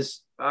is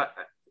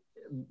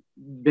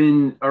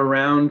been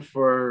around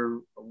for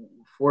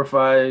 4 or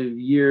 5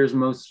 years.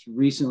 Most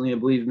recently, I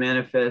believe,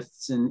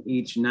 manifests in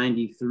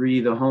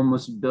H93, the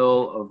Homeless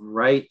Bill of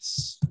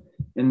Rights.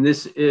 And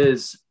this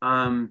is,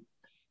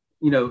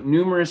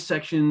 numerous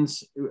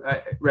sections,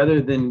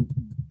 rather than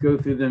go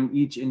through them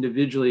each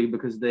individually,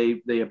 because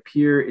they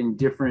appear in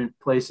different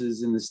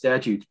places in the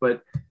statutes.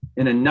 But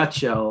in a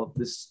nutshell,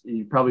 this,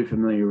 you're probably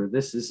familiar with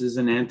this. This is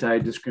an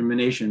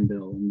anti-discrimination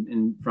bill,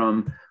 and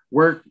from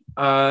work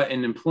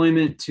and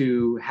employment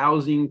to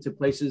housing to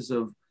places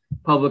of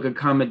public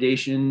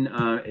accommodation,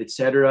 et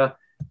cetera.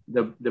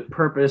 The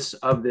purpose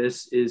of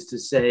this is to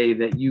say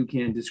that you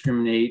can't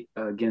discriminate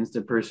against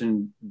a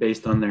person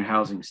based on their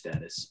housing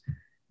status.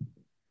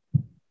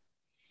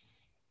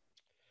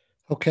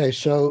 Okay,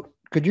 so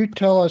could you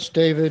tell us,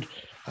 David,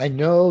 I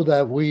know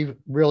that we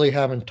really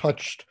haven't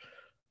touched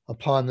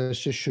upon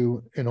this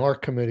issue in our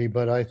committee,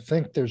 but I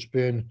think there's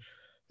been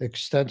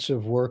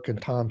extensive work in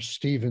Tom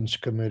Stevens'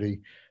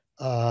 committee.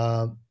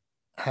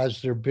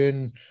 Has there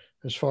been,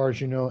 as far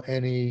as you know,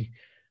 any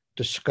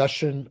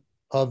discussion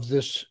of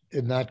this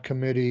in that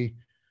committee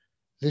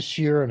this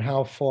year, and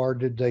how far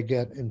did they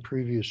get in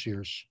previous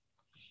years?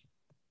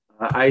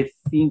 I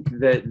think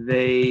that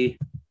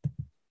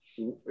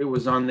it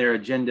was on their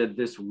agenda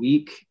this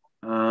week.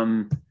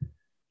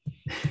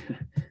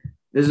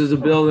 This is a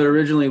bill that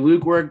originally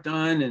Luke worked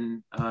on,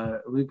 and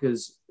Luke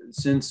has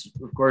since,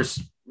 of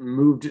course,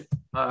 moved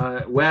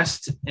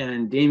west,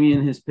 and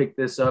Damien has picked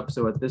this up.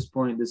 So at this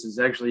point, this is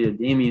actually a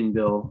Damien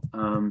bill.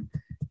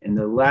 And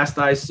the last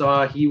I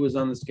saw, he was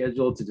on the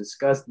schedule to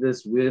discuss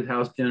this with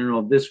House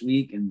General this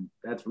week, and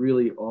that's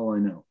really all I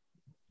know.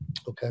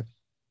 Okay.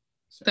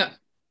 So.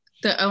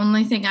 The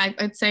only thing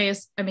I'd say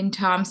is,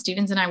 Tom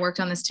Stevens and I worked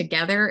on this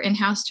together in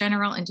House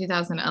General in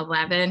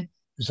 2011.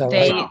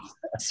 They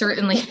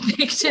certainly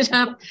picked it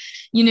up,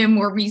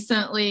 more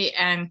recently,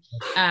 and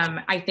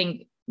I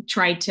think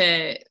tried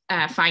to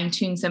fine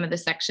tune some of the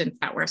sections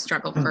that were a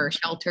struggle for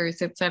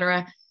shelters, et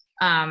cetera.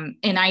 And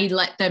I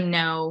let them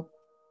know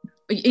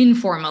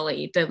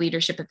informally, the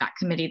leadership of that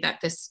committee, that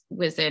this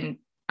was in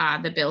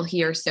the bill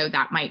here. So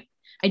that might,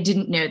 I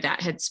didn't know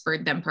that had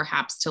spurred them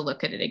perhaps to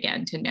look at it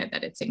again, to know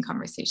that it's in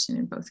conversation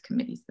in both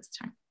committees this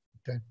time.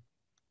 Okay.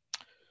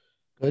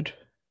 Good.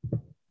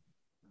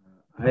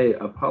 I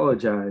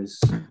apologize,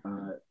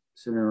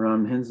 Senator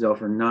Ram Hinsdale,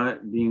 for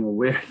not being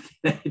aware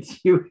that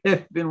you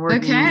have been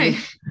working on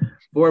this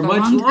for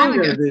much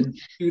longer than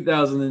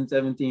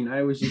 2017.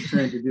 I was just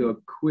trying to do a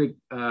quick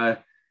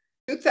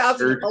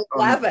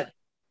 2011.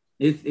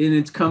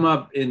 It's come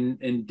up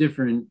in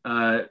different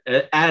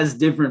as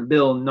different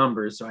bill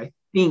numbers. So I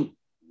think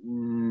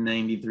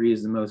 93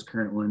 is the most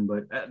current one,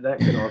 but that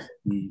could also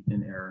be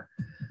an error.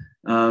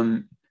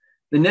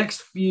 The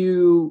next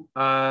few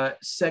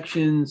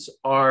sections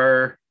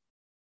are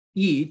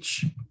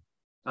each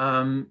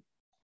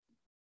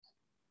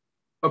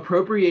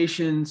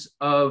appropriations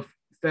of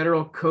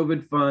federal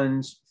COVID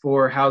funds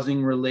for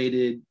housing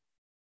related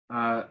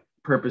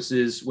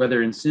purposes,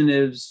 whether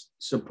incentives,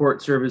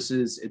 support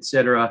services,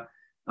 etc.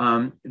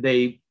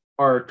 They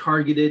are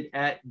targeted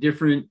at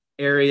different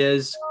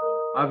areas.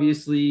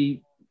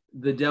 Obviously,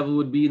 the devil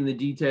would be in the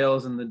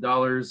details, and the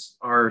dollars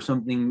are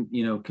something,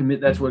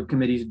 that's what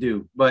committees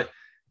do. But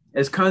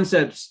as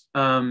concepts,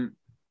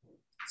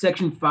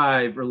 Section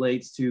 5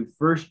 relates to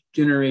first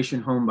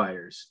generation home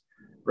buyers,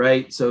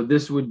 right? So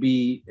this would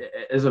be,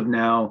 as of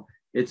now,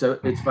 it's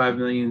 $5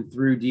 million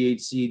through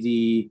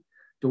DHCD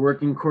to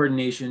work in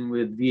coordination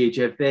with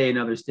VHFA and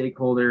other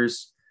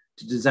stakeholders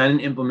to design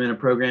and implement a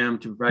program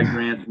to provide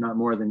grants not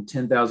more than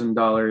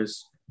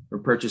 $10,000 for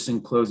purchase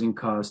and closing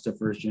costs to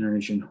first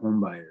generation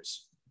home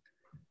buyers.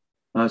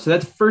 So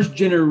that's first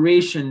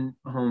generation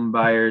home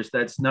buyers.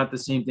 That's not the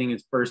same thing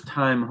as first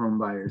time home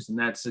buyers. And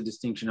that's a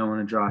distinction I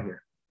want to draw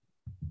here.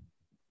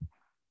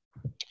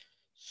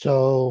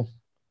 So,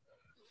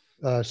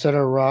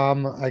 Senator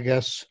Ram, I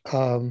guess,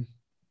 would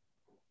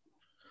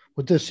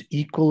this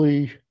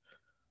equally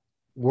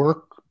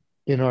work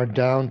in our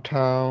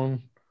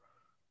downtown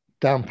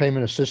down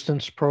payment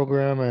assistance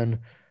program and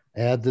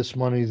add this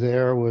money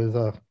there with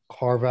a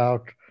carve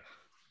out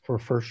for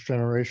first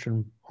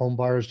generation home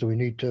buyers? Do we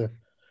need to,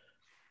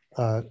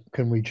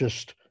 can we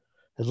just,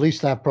 at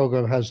least that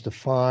program has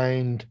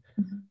defined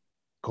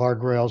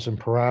guardrails and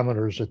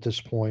parameters at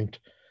this point.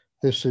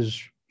 This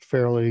is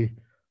fairly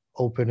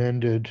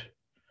open-ended.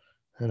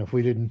 And if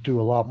we didn't do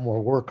a lot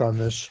more work on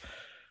this,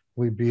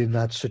 we'd be in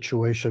that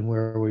situation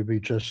where we'd be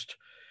just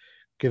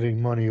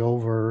giving money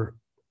over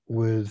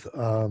with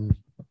and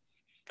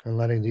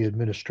letting the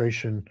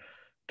administration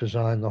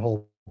design the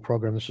whole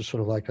program. This is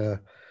sort of like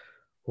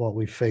what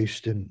we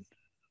faced in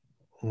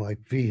like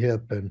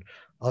VHIP and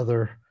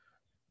other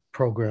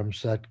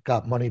programs that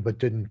got money but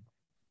didn't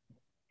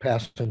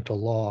pass into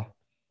law.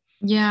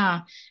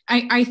 Yeah,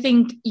 I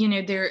think,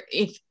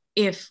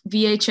 if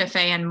VHFA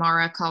and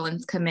Mara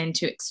Collins come in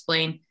to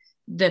explain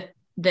the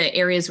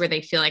areas where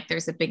they feel like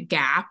there's a big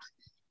gap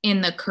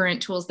in the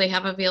current tools they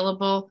have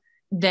available,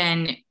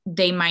 then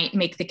they might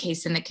make the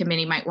case, and the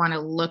committee might want to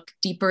look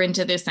deeper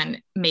into this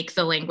and make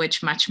the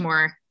language much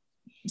more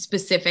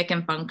specific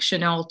and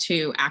functional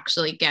to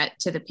actually get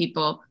to the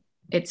people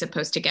it's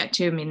supposed to get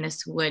to. I mean,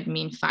 this would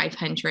mean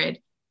 500,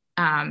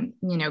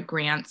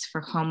 grants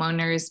for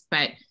homeowners,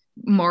 but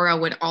Maura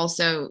would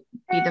also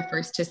be the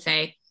first to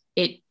say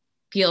it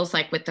feels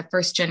like with the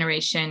first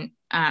generation,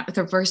 with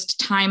the first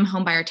time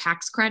homebuyer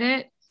tax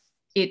credit,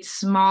 it's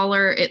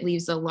smaller. It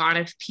leaves a lot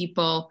of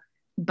people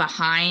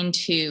behind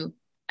who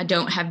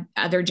don't have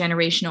other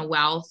generational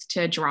wealth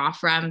to draw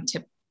from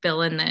to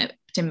fill in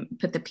to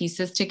put the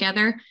pieces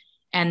together.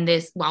 And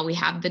this, while we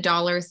have the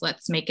dollars,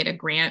 let's make it a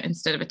grant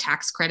instead of a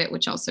tax credit,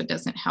 which also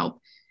doesn't help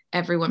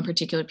everyone,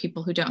 particularly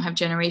people who don't have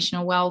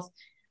generational wealth.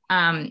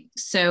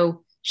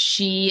 So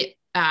she,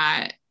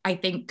 I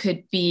think,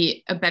 could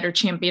be a better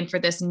champion for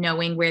this,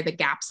 knowing where the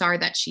gaps are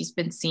that she's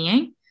been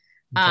seeing.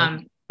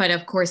 Okay. But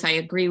of course, I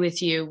agree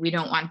with you. We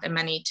don't want the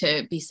money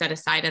to be set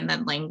aside and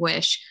then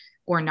languish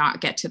or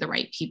not get to the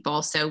right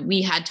people. So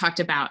we had talked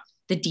about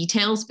the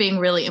details being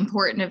really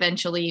important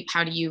eventually.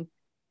 How do you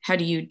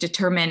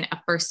determine a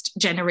first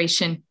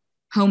generation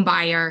home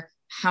buyer?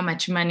 How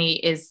much money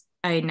is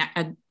a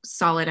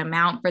solid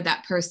amount for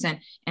that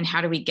person? And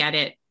how do we get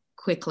it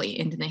quickly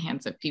into the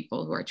hands of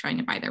people who are trying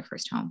to buy their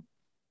first home?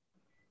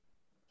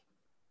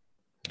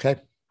 Okay.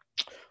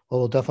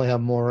 Well, we'll definitely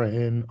have more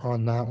in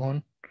on that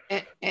one.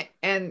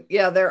 And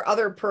yeah, there are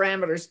other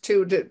parameters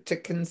too to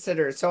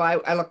consider. So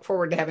I look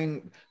forward to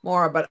having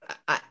more, but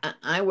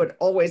I would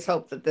always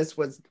hope that this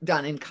was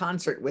done in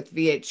concert with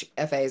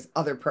VHFA's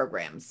other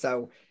programs.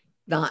 So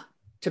not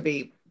to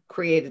be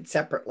created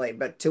separately,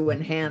 but to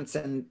enhance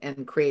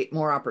and create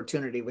more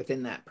opportunity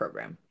within that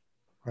program.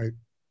 Right.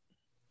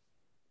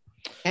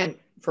 And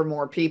for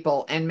more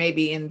people, and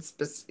maybe in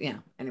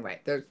anyway,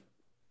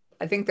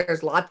 I think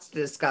there's lots to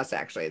discuss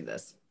actually in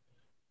this.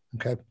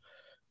 Okay.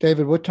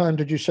 David, what time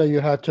did you say you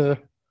had to?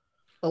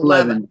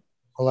 11.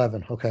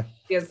 11. Okay.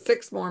 He has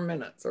 6 more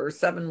minutes or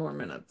 7 more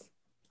minutes.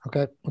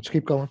 Okay. Let's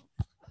keep going.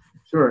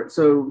 Sure.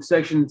 So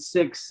section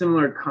 6,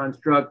 similar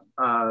construct,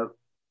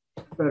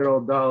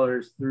 federal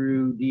dollars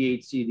through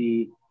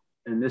DHCD,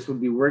 and this would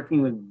be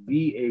working with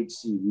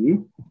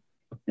VHCD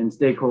and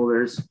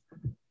stakeholders.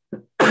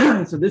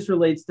 So this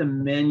relates to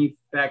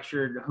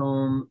manufactured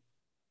home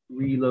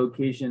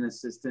relocation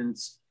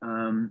assistance.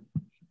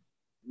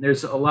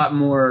 There's a lot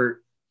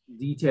more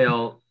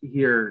detail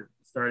here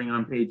starting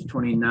on page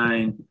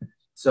 29.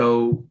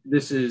 So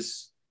this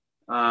is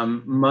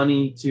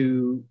money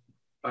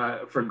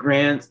for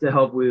grants to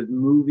help with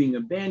moving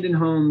abandoned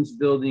homes,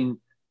 building,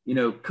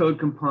 code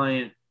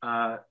compliant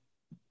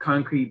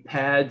concrete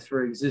pads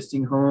for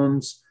existing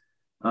homes,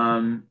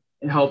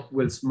 help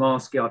with small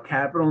scale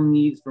capital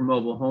needs for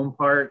mobile home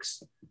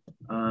parks.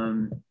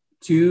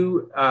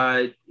 Two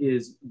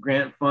is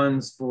grant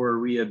funds for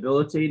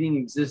rehabilitating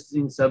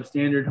existing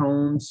substandard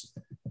homes.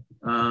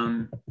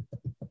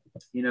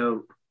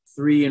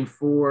 3 and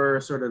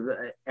 4 sort of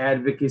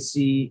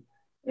advocacy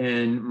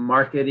and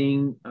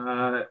marketing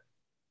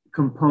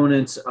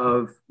components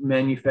of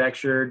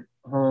manufactured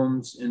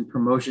homes and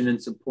promotion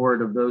and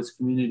support of those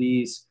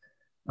communities.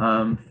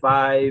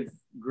 5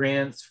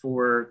 grants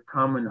for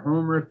common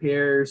home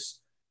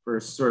repairs for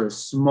sort of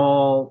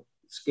small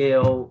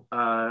scale,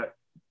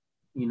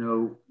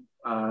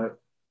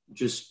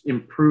 just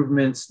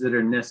improvements that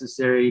are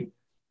necessary,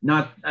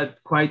 not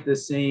quite the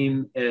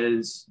same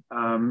as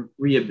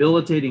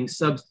rehabilitating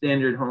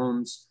substandard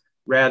homes,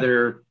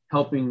 rather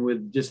helping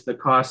with just the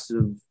cost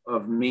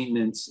of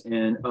maintenance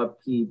and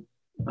upkeep.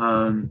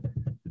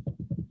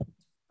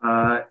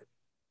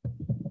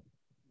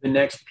 The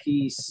next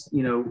piece,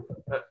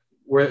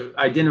 we're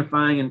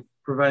identifying and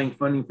providing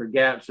funding for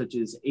gaps such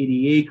as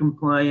ADA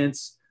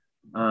compliance,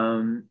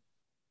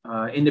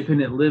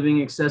 independent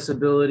living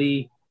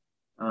accessibility,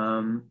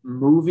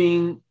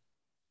 moving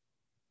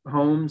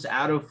homes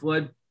out of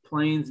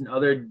floodplains and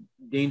other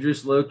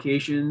dangerous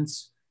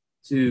locations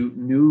to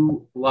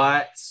new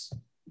lots.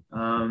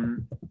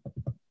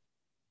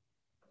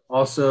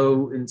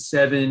 Also in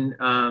 7,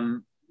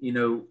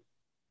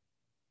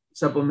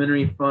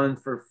 supplementary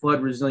funds for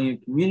flood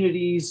resilient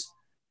communities.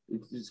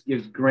 It just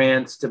gives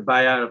grants to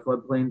buy out of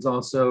floodplains,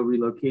 also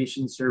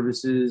relocation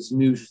services,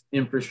 new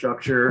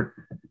infrastructure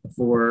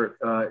for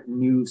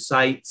new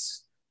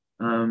sites.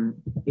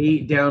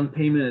 8, down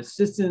payment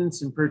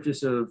assistance and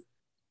purchase of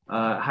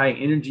high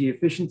energy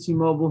efficiency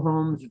mobile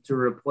homes to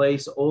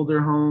replace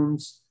older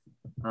homes.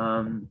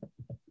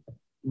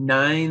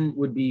 9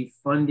 would be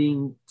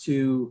funding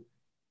to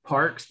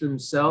parks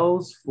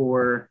themselves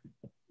for,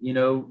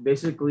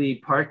 basically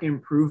park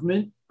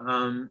improvement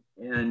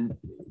and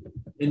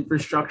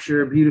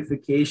infrastructure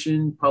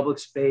beautification, public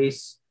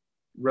space,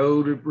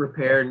 road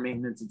repair and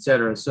maintenance,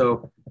 etc.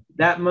 So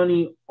that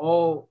money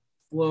all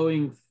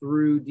flowing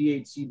through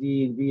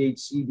DHCD and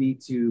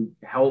VHCD to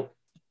help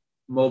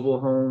mobile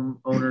home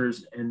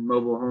owners and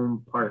mobile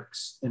home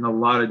parks in a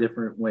lot of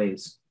different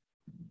ways.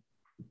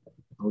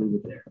 I'll leave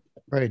it there.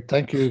 Great.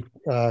 Thank you,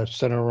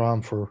 Senator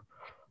Rahm, for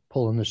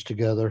pulling this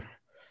together.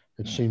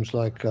 It seems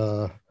like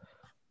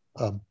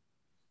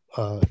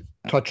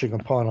touching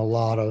upon a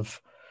lot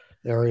of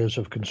areas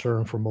of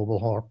concern for mobile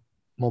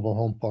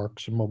home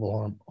parks and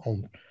mobile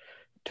home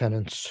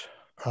tenants.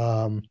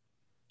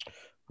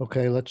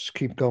 Okay, let's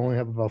keep going. We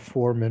have about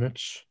 4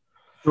 minutes.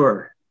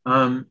 Sure.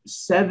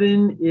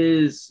 7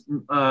 is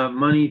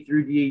money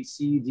through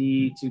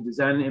DHCD to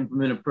design and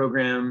implement a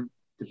program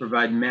to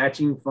provide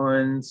matching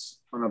funds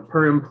on a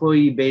per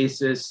employee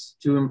basis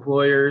to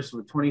employers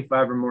with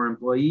 25 or more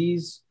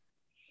employees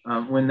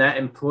when that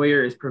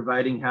employer is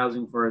providing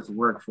housing for its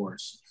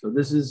workforce. So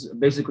this is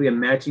basically a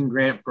matching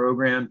grant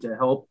program to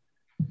help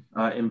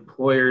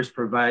employers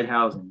provide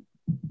housing.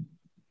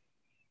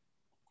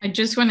 I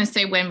just want to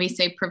say, when we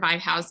say provide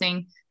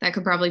housing, that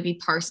could probably be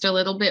parsed a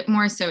little bit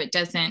more so it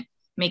doesn't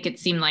make it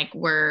seem like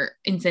we're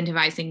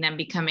incentivizing them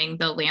becoming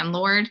the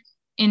landlord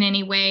in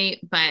any way,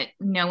 but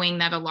knowing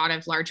that a lot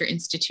of larger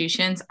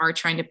institutions are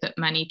trying to put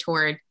money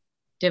toward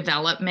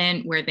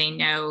development where they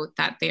know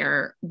that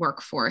their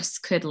workforce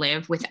could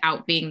live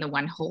without being the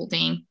one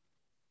holding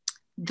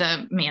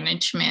the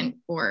management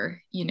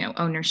or,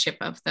 ownership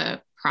of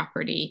the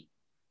property,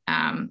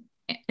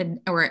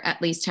 or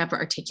at least have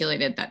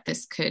articulated that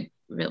this could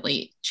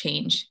really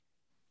change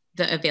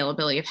the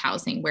availability of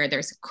housing where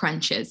there's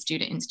crunches due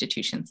to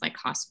institutions like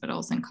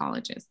hospitals and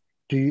colleges.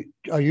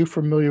 Are you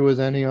familiar with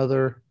any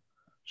other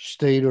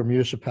state or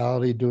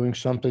municipality doing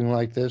something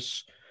like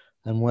this,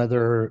 and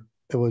whether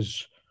it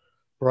was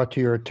brought to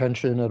your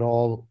attention at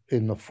all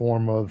in the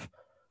form of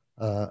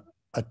a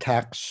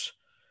tax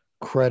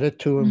credit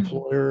to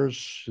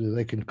employers?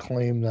 They can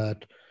claim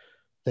that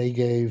they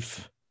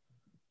gave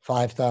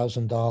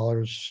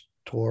 $5,000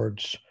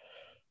 towards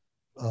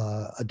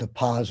a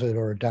deposit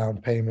or a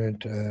down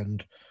payment,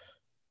 and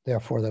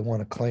therefore they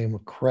want to claim a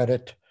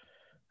credit.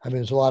 I mean,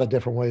 there's a lot of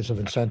different ways of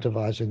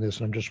incentivizing this,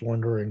 and I'm just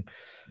wondering,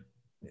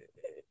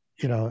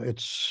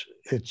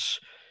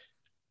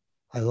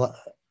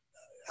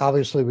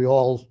 obviously we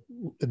all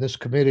in this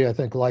committee, I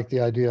think, like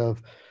the idea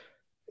of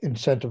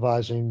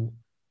incentivizing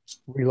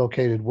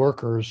relocated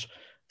workers,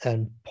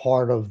 and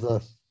part of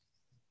the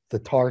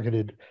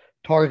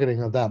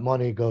targeting of that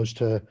money goes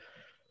to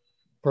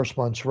first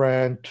month's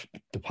rent,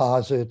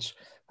 deposits,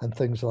 and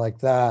things like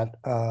that.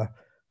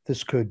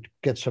 this could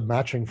get some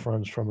matching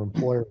funds from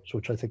employers,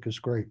 which I think is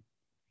great.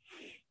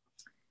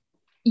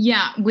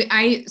 Yeah,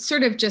 I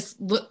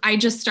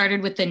just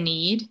started with the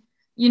need,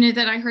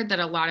 that I heard that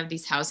a lot of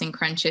these housing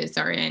crunches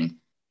are in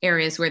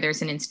areas where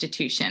there's an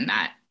institution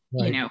that,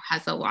 Right.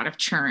 Has a lot of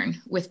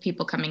churn with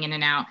people coming in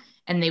and out,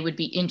 and they would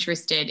be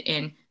interested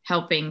in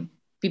helping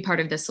be part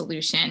of the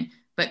solution,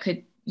 but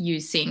could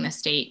use seeing the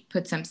state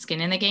put some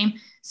skin in the game.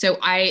 So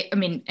I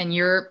mean, and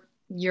you're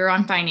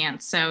on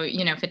finance. So,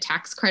 if a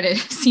tax credit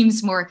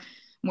seems more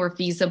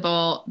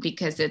feasible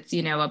because it's,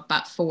 a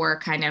but for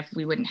kind of,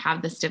 we wouldn't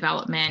have this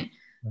development,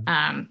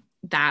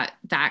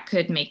 that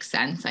could make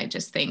sense. I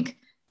just think,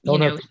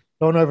 don't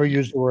ever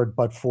use the word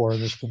but for in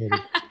this committee.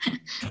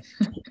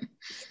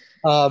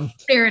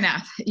 Fair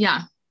enough.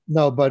 Yeah.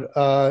 No, but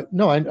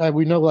no,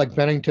 we know like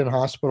Bennington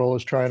Hospital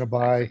is trying to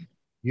buy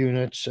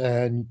units,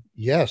 and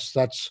yes,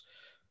 that's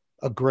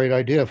a great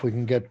idea. If we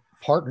can get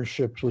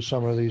partnerships with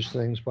some of these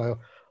things by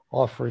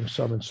offering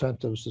some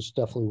incentives, it's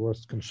definitely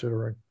worth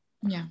considering.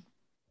 Yeah.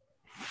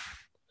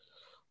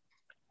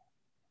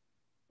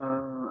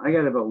 I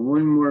got about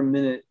 1 more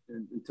minute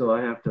until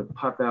I have to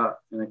pop out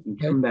and I can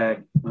come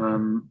back.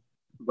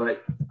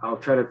 But I'll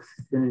try to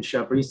finish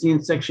up. Are you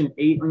seeing section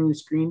 8 on your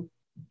screen?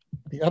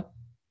 Yep.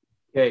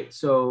 Okay,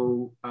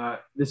 so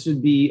this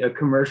would be a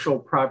commercial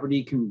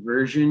property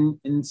conversion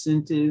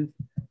incentive.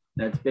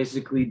 That's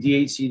basically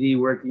DHCD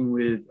working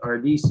with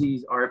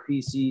RDCs,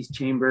 RPCs,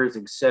 chambers,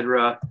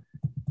 etc.,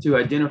 to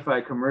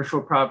identify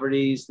commercial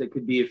properties that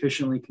could be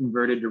efficiently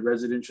converted to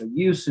residential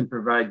use and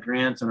provide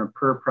grants on a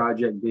per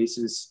project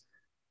basis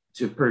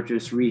to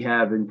purchase,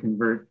 rehab, and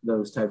convert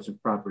those types of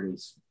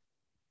properties.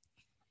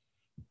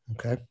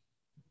 Okay.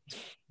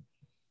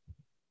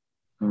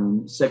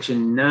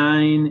 Section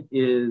 9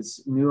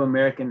 is New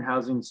American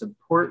Housing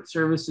Support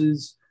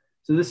Services.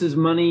 So this is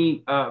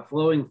money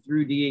flowing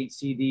through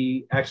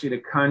DHCD actually to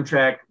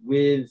contract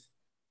with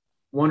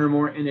one or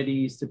more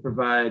entities to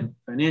provide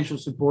financial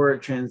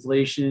support,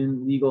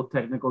 translation, legal,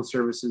 technical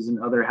services, and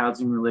other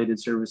housing related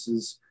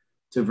services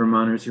to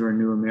Vermonters who are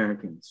new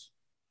Americans.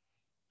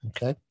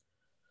 Okay.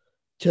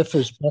 TIF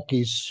is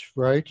Becky's,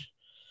 right?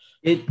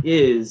 It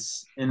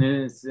is, and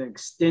it's an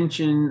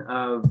extension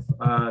of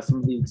some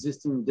of the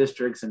existing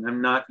districts, and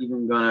I'm not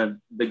even going to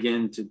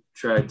begin to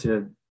try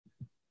to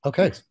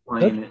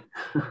explain it.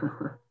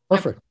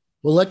 Perfect.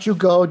 We'll let you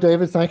go,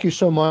 David. Thank you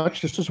so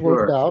much. This has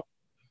worked out,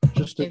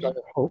 just as I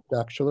hoped,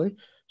 actually.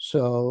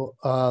 So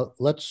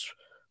let's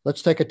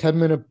take a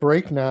 10-minute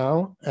break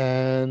now,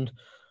 and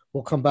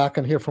we'll come back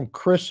and hear from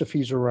Chris if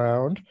he's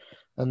around,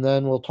 and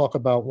then we'll talk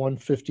about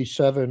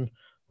 157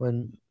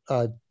 when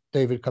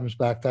David comes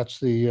back.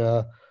 That's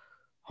the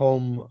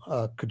home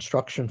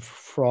construction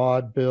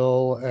fraud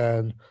bill,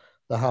 and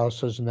the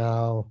House has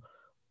now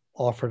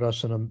offered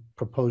us a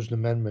proposed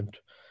amendment.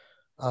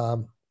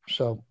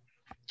 See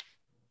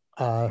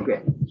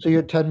you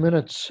in 10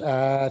 minutes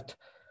at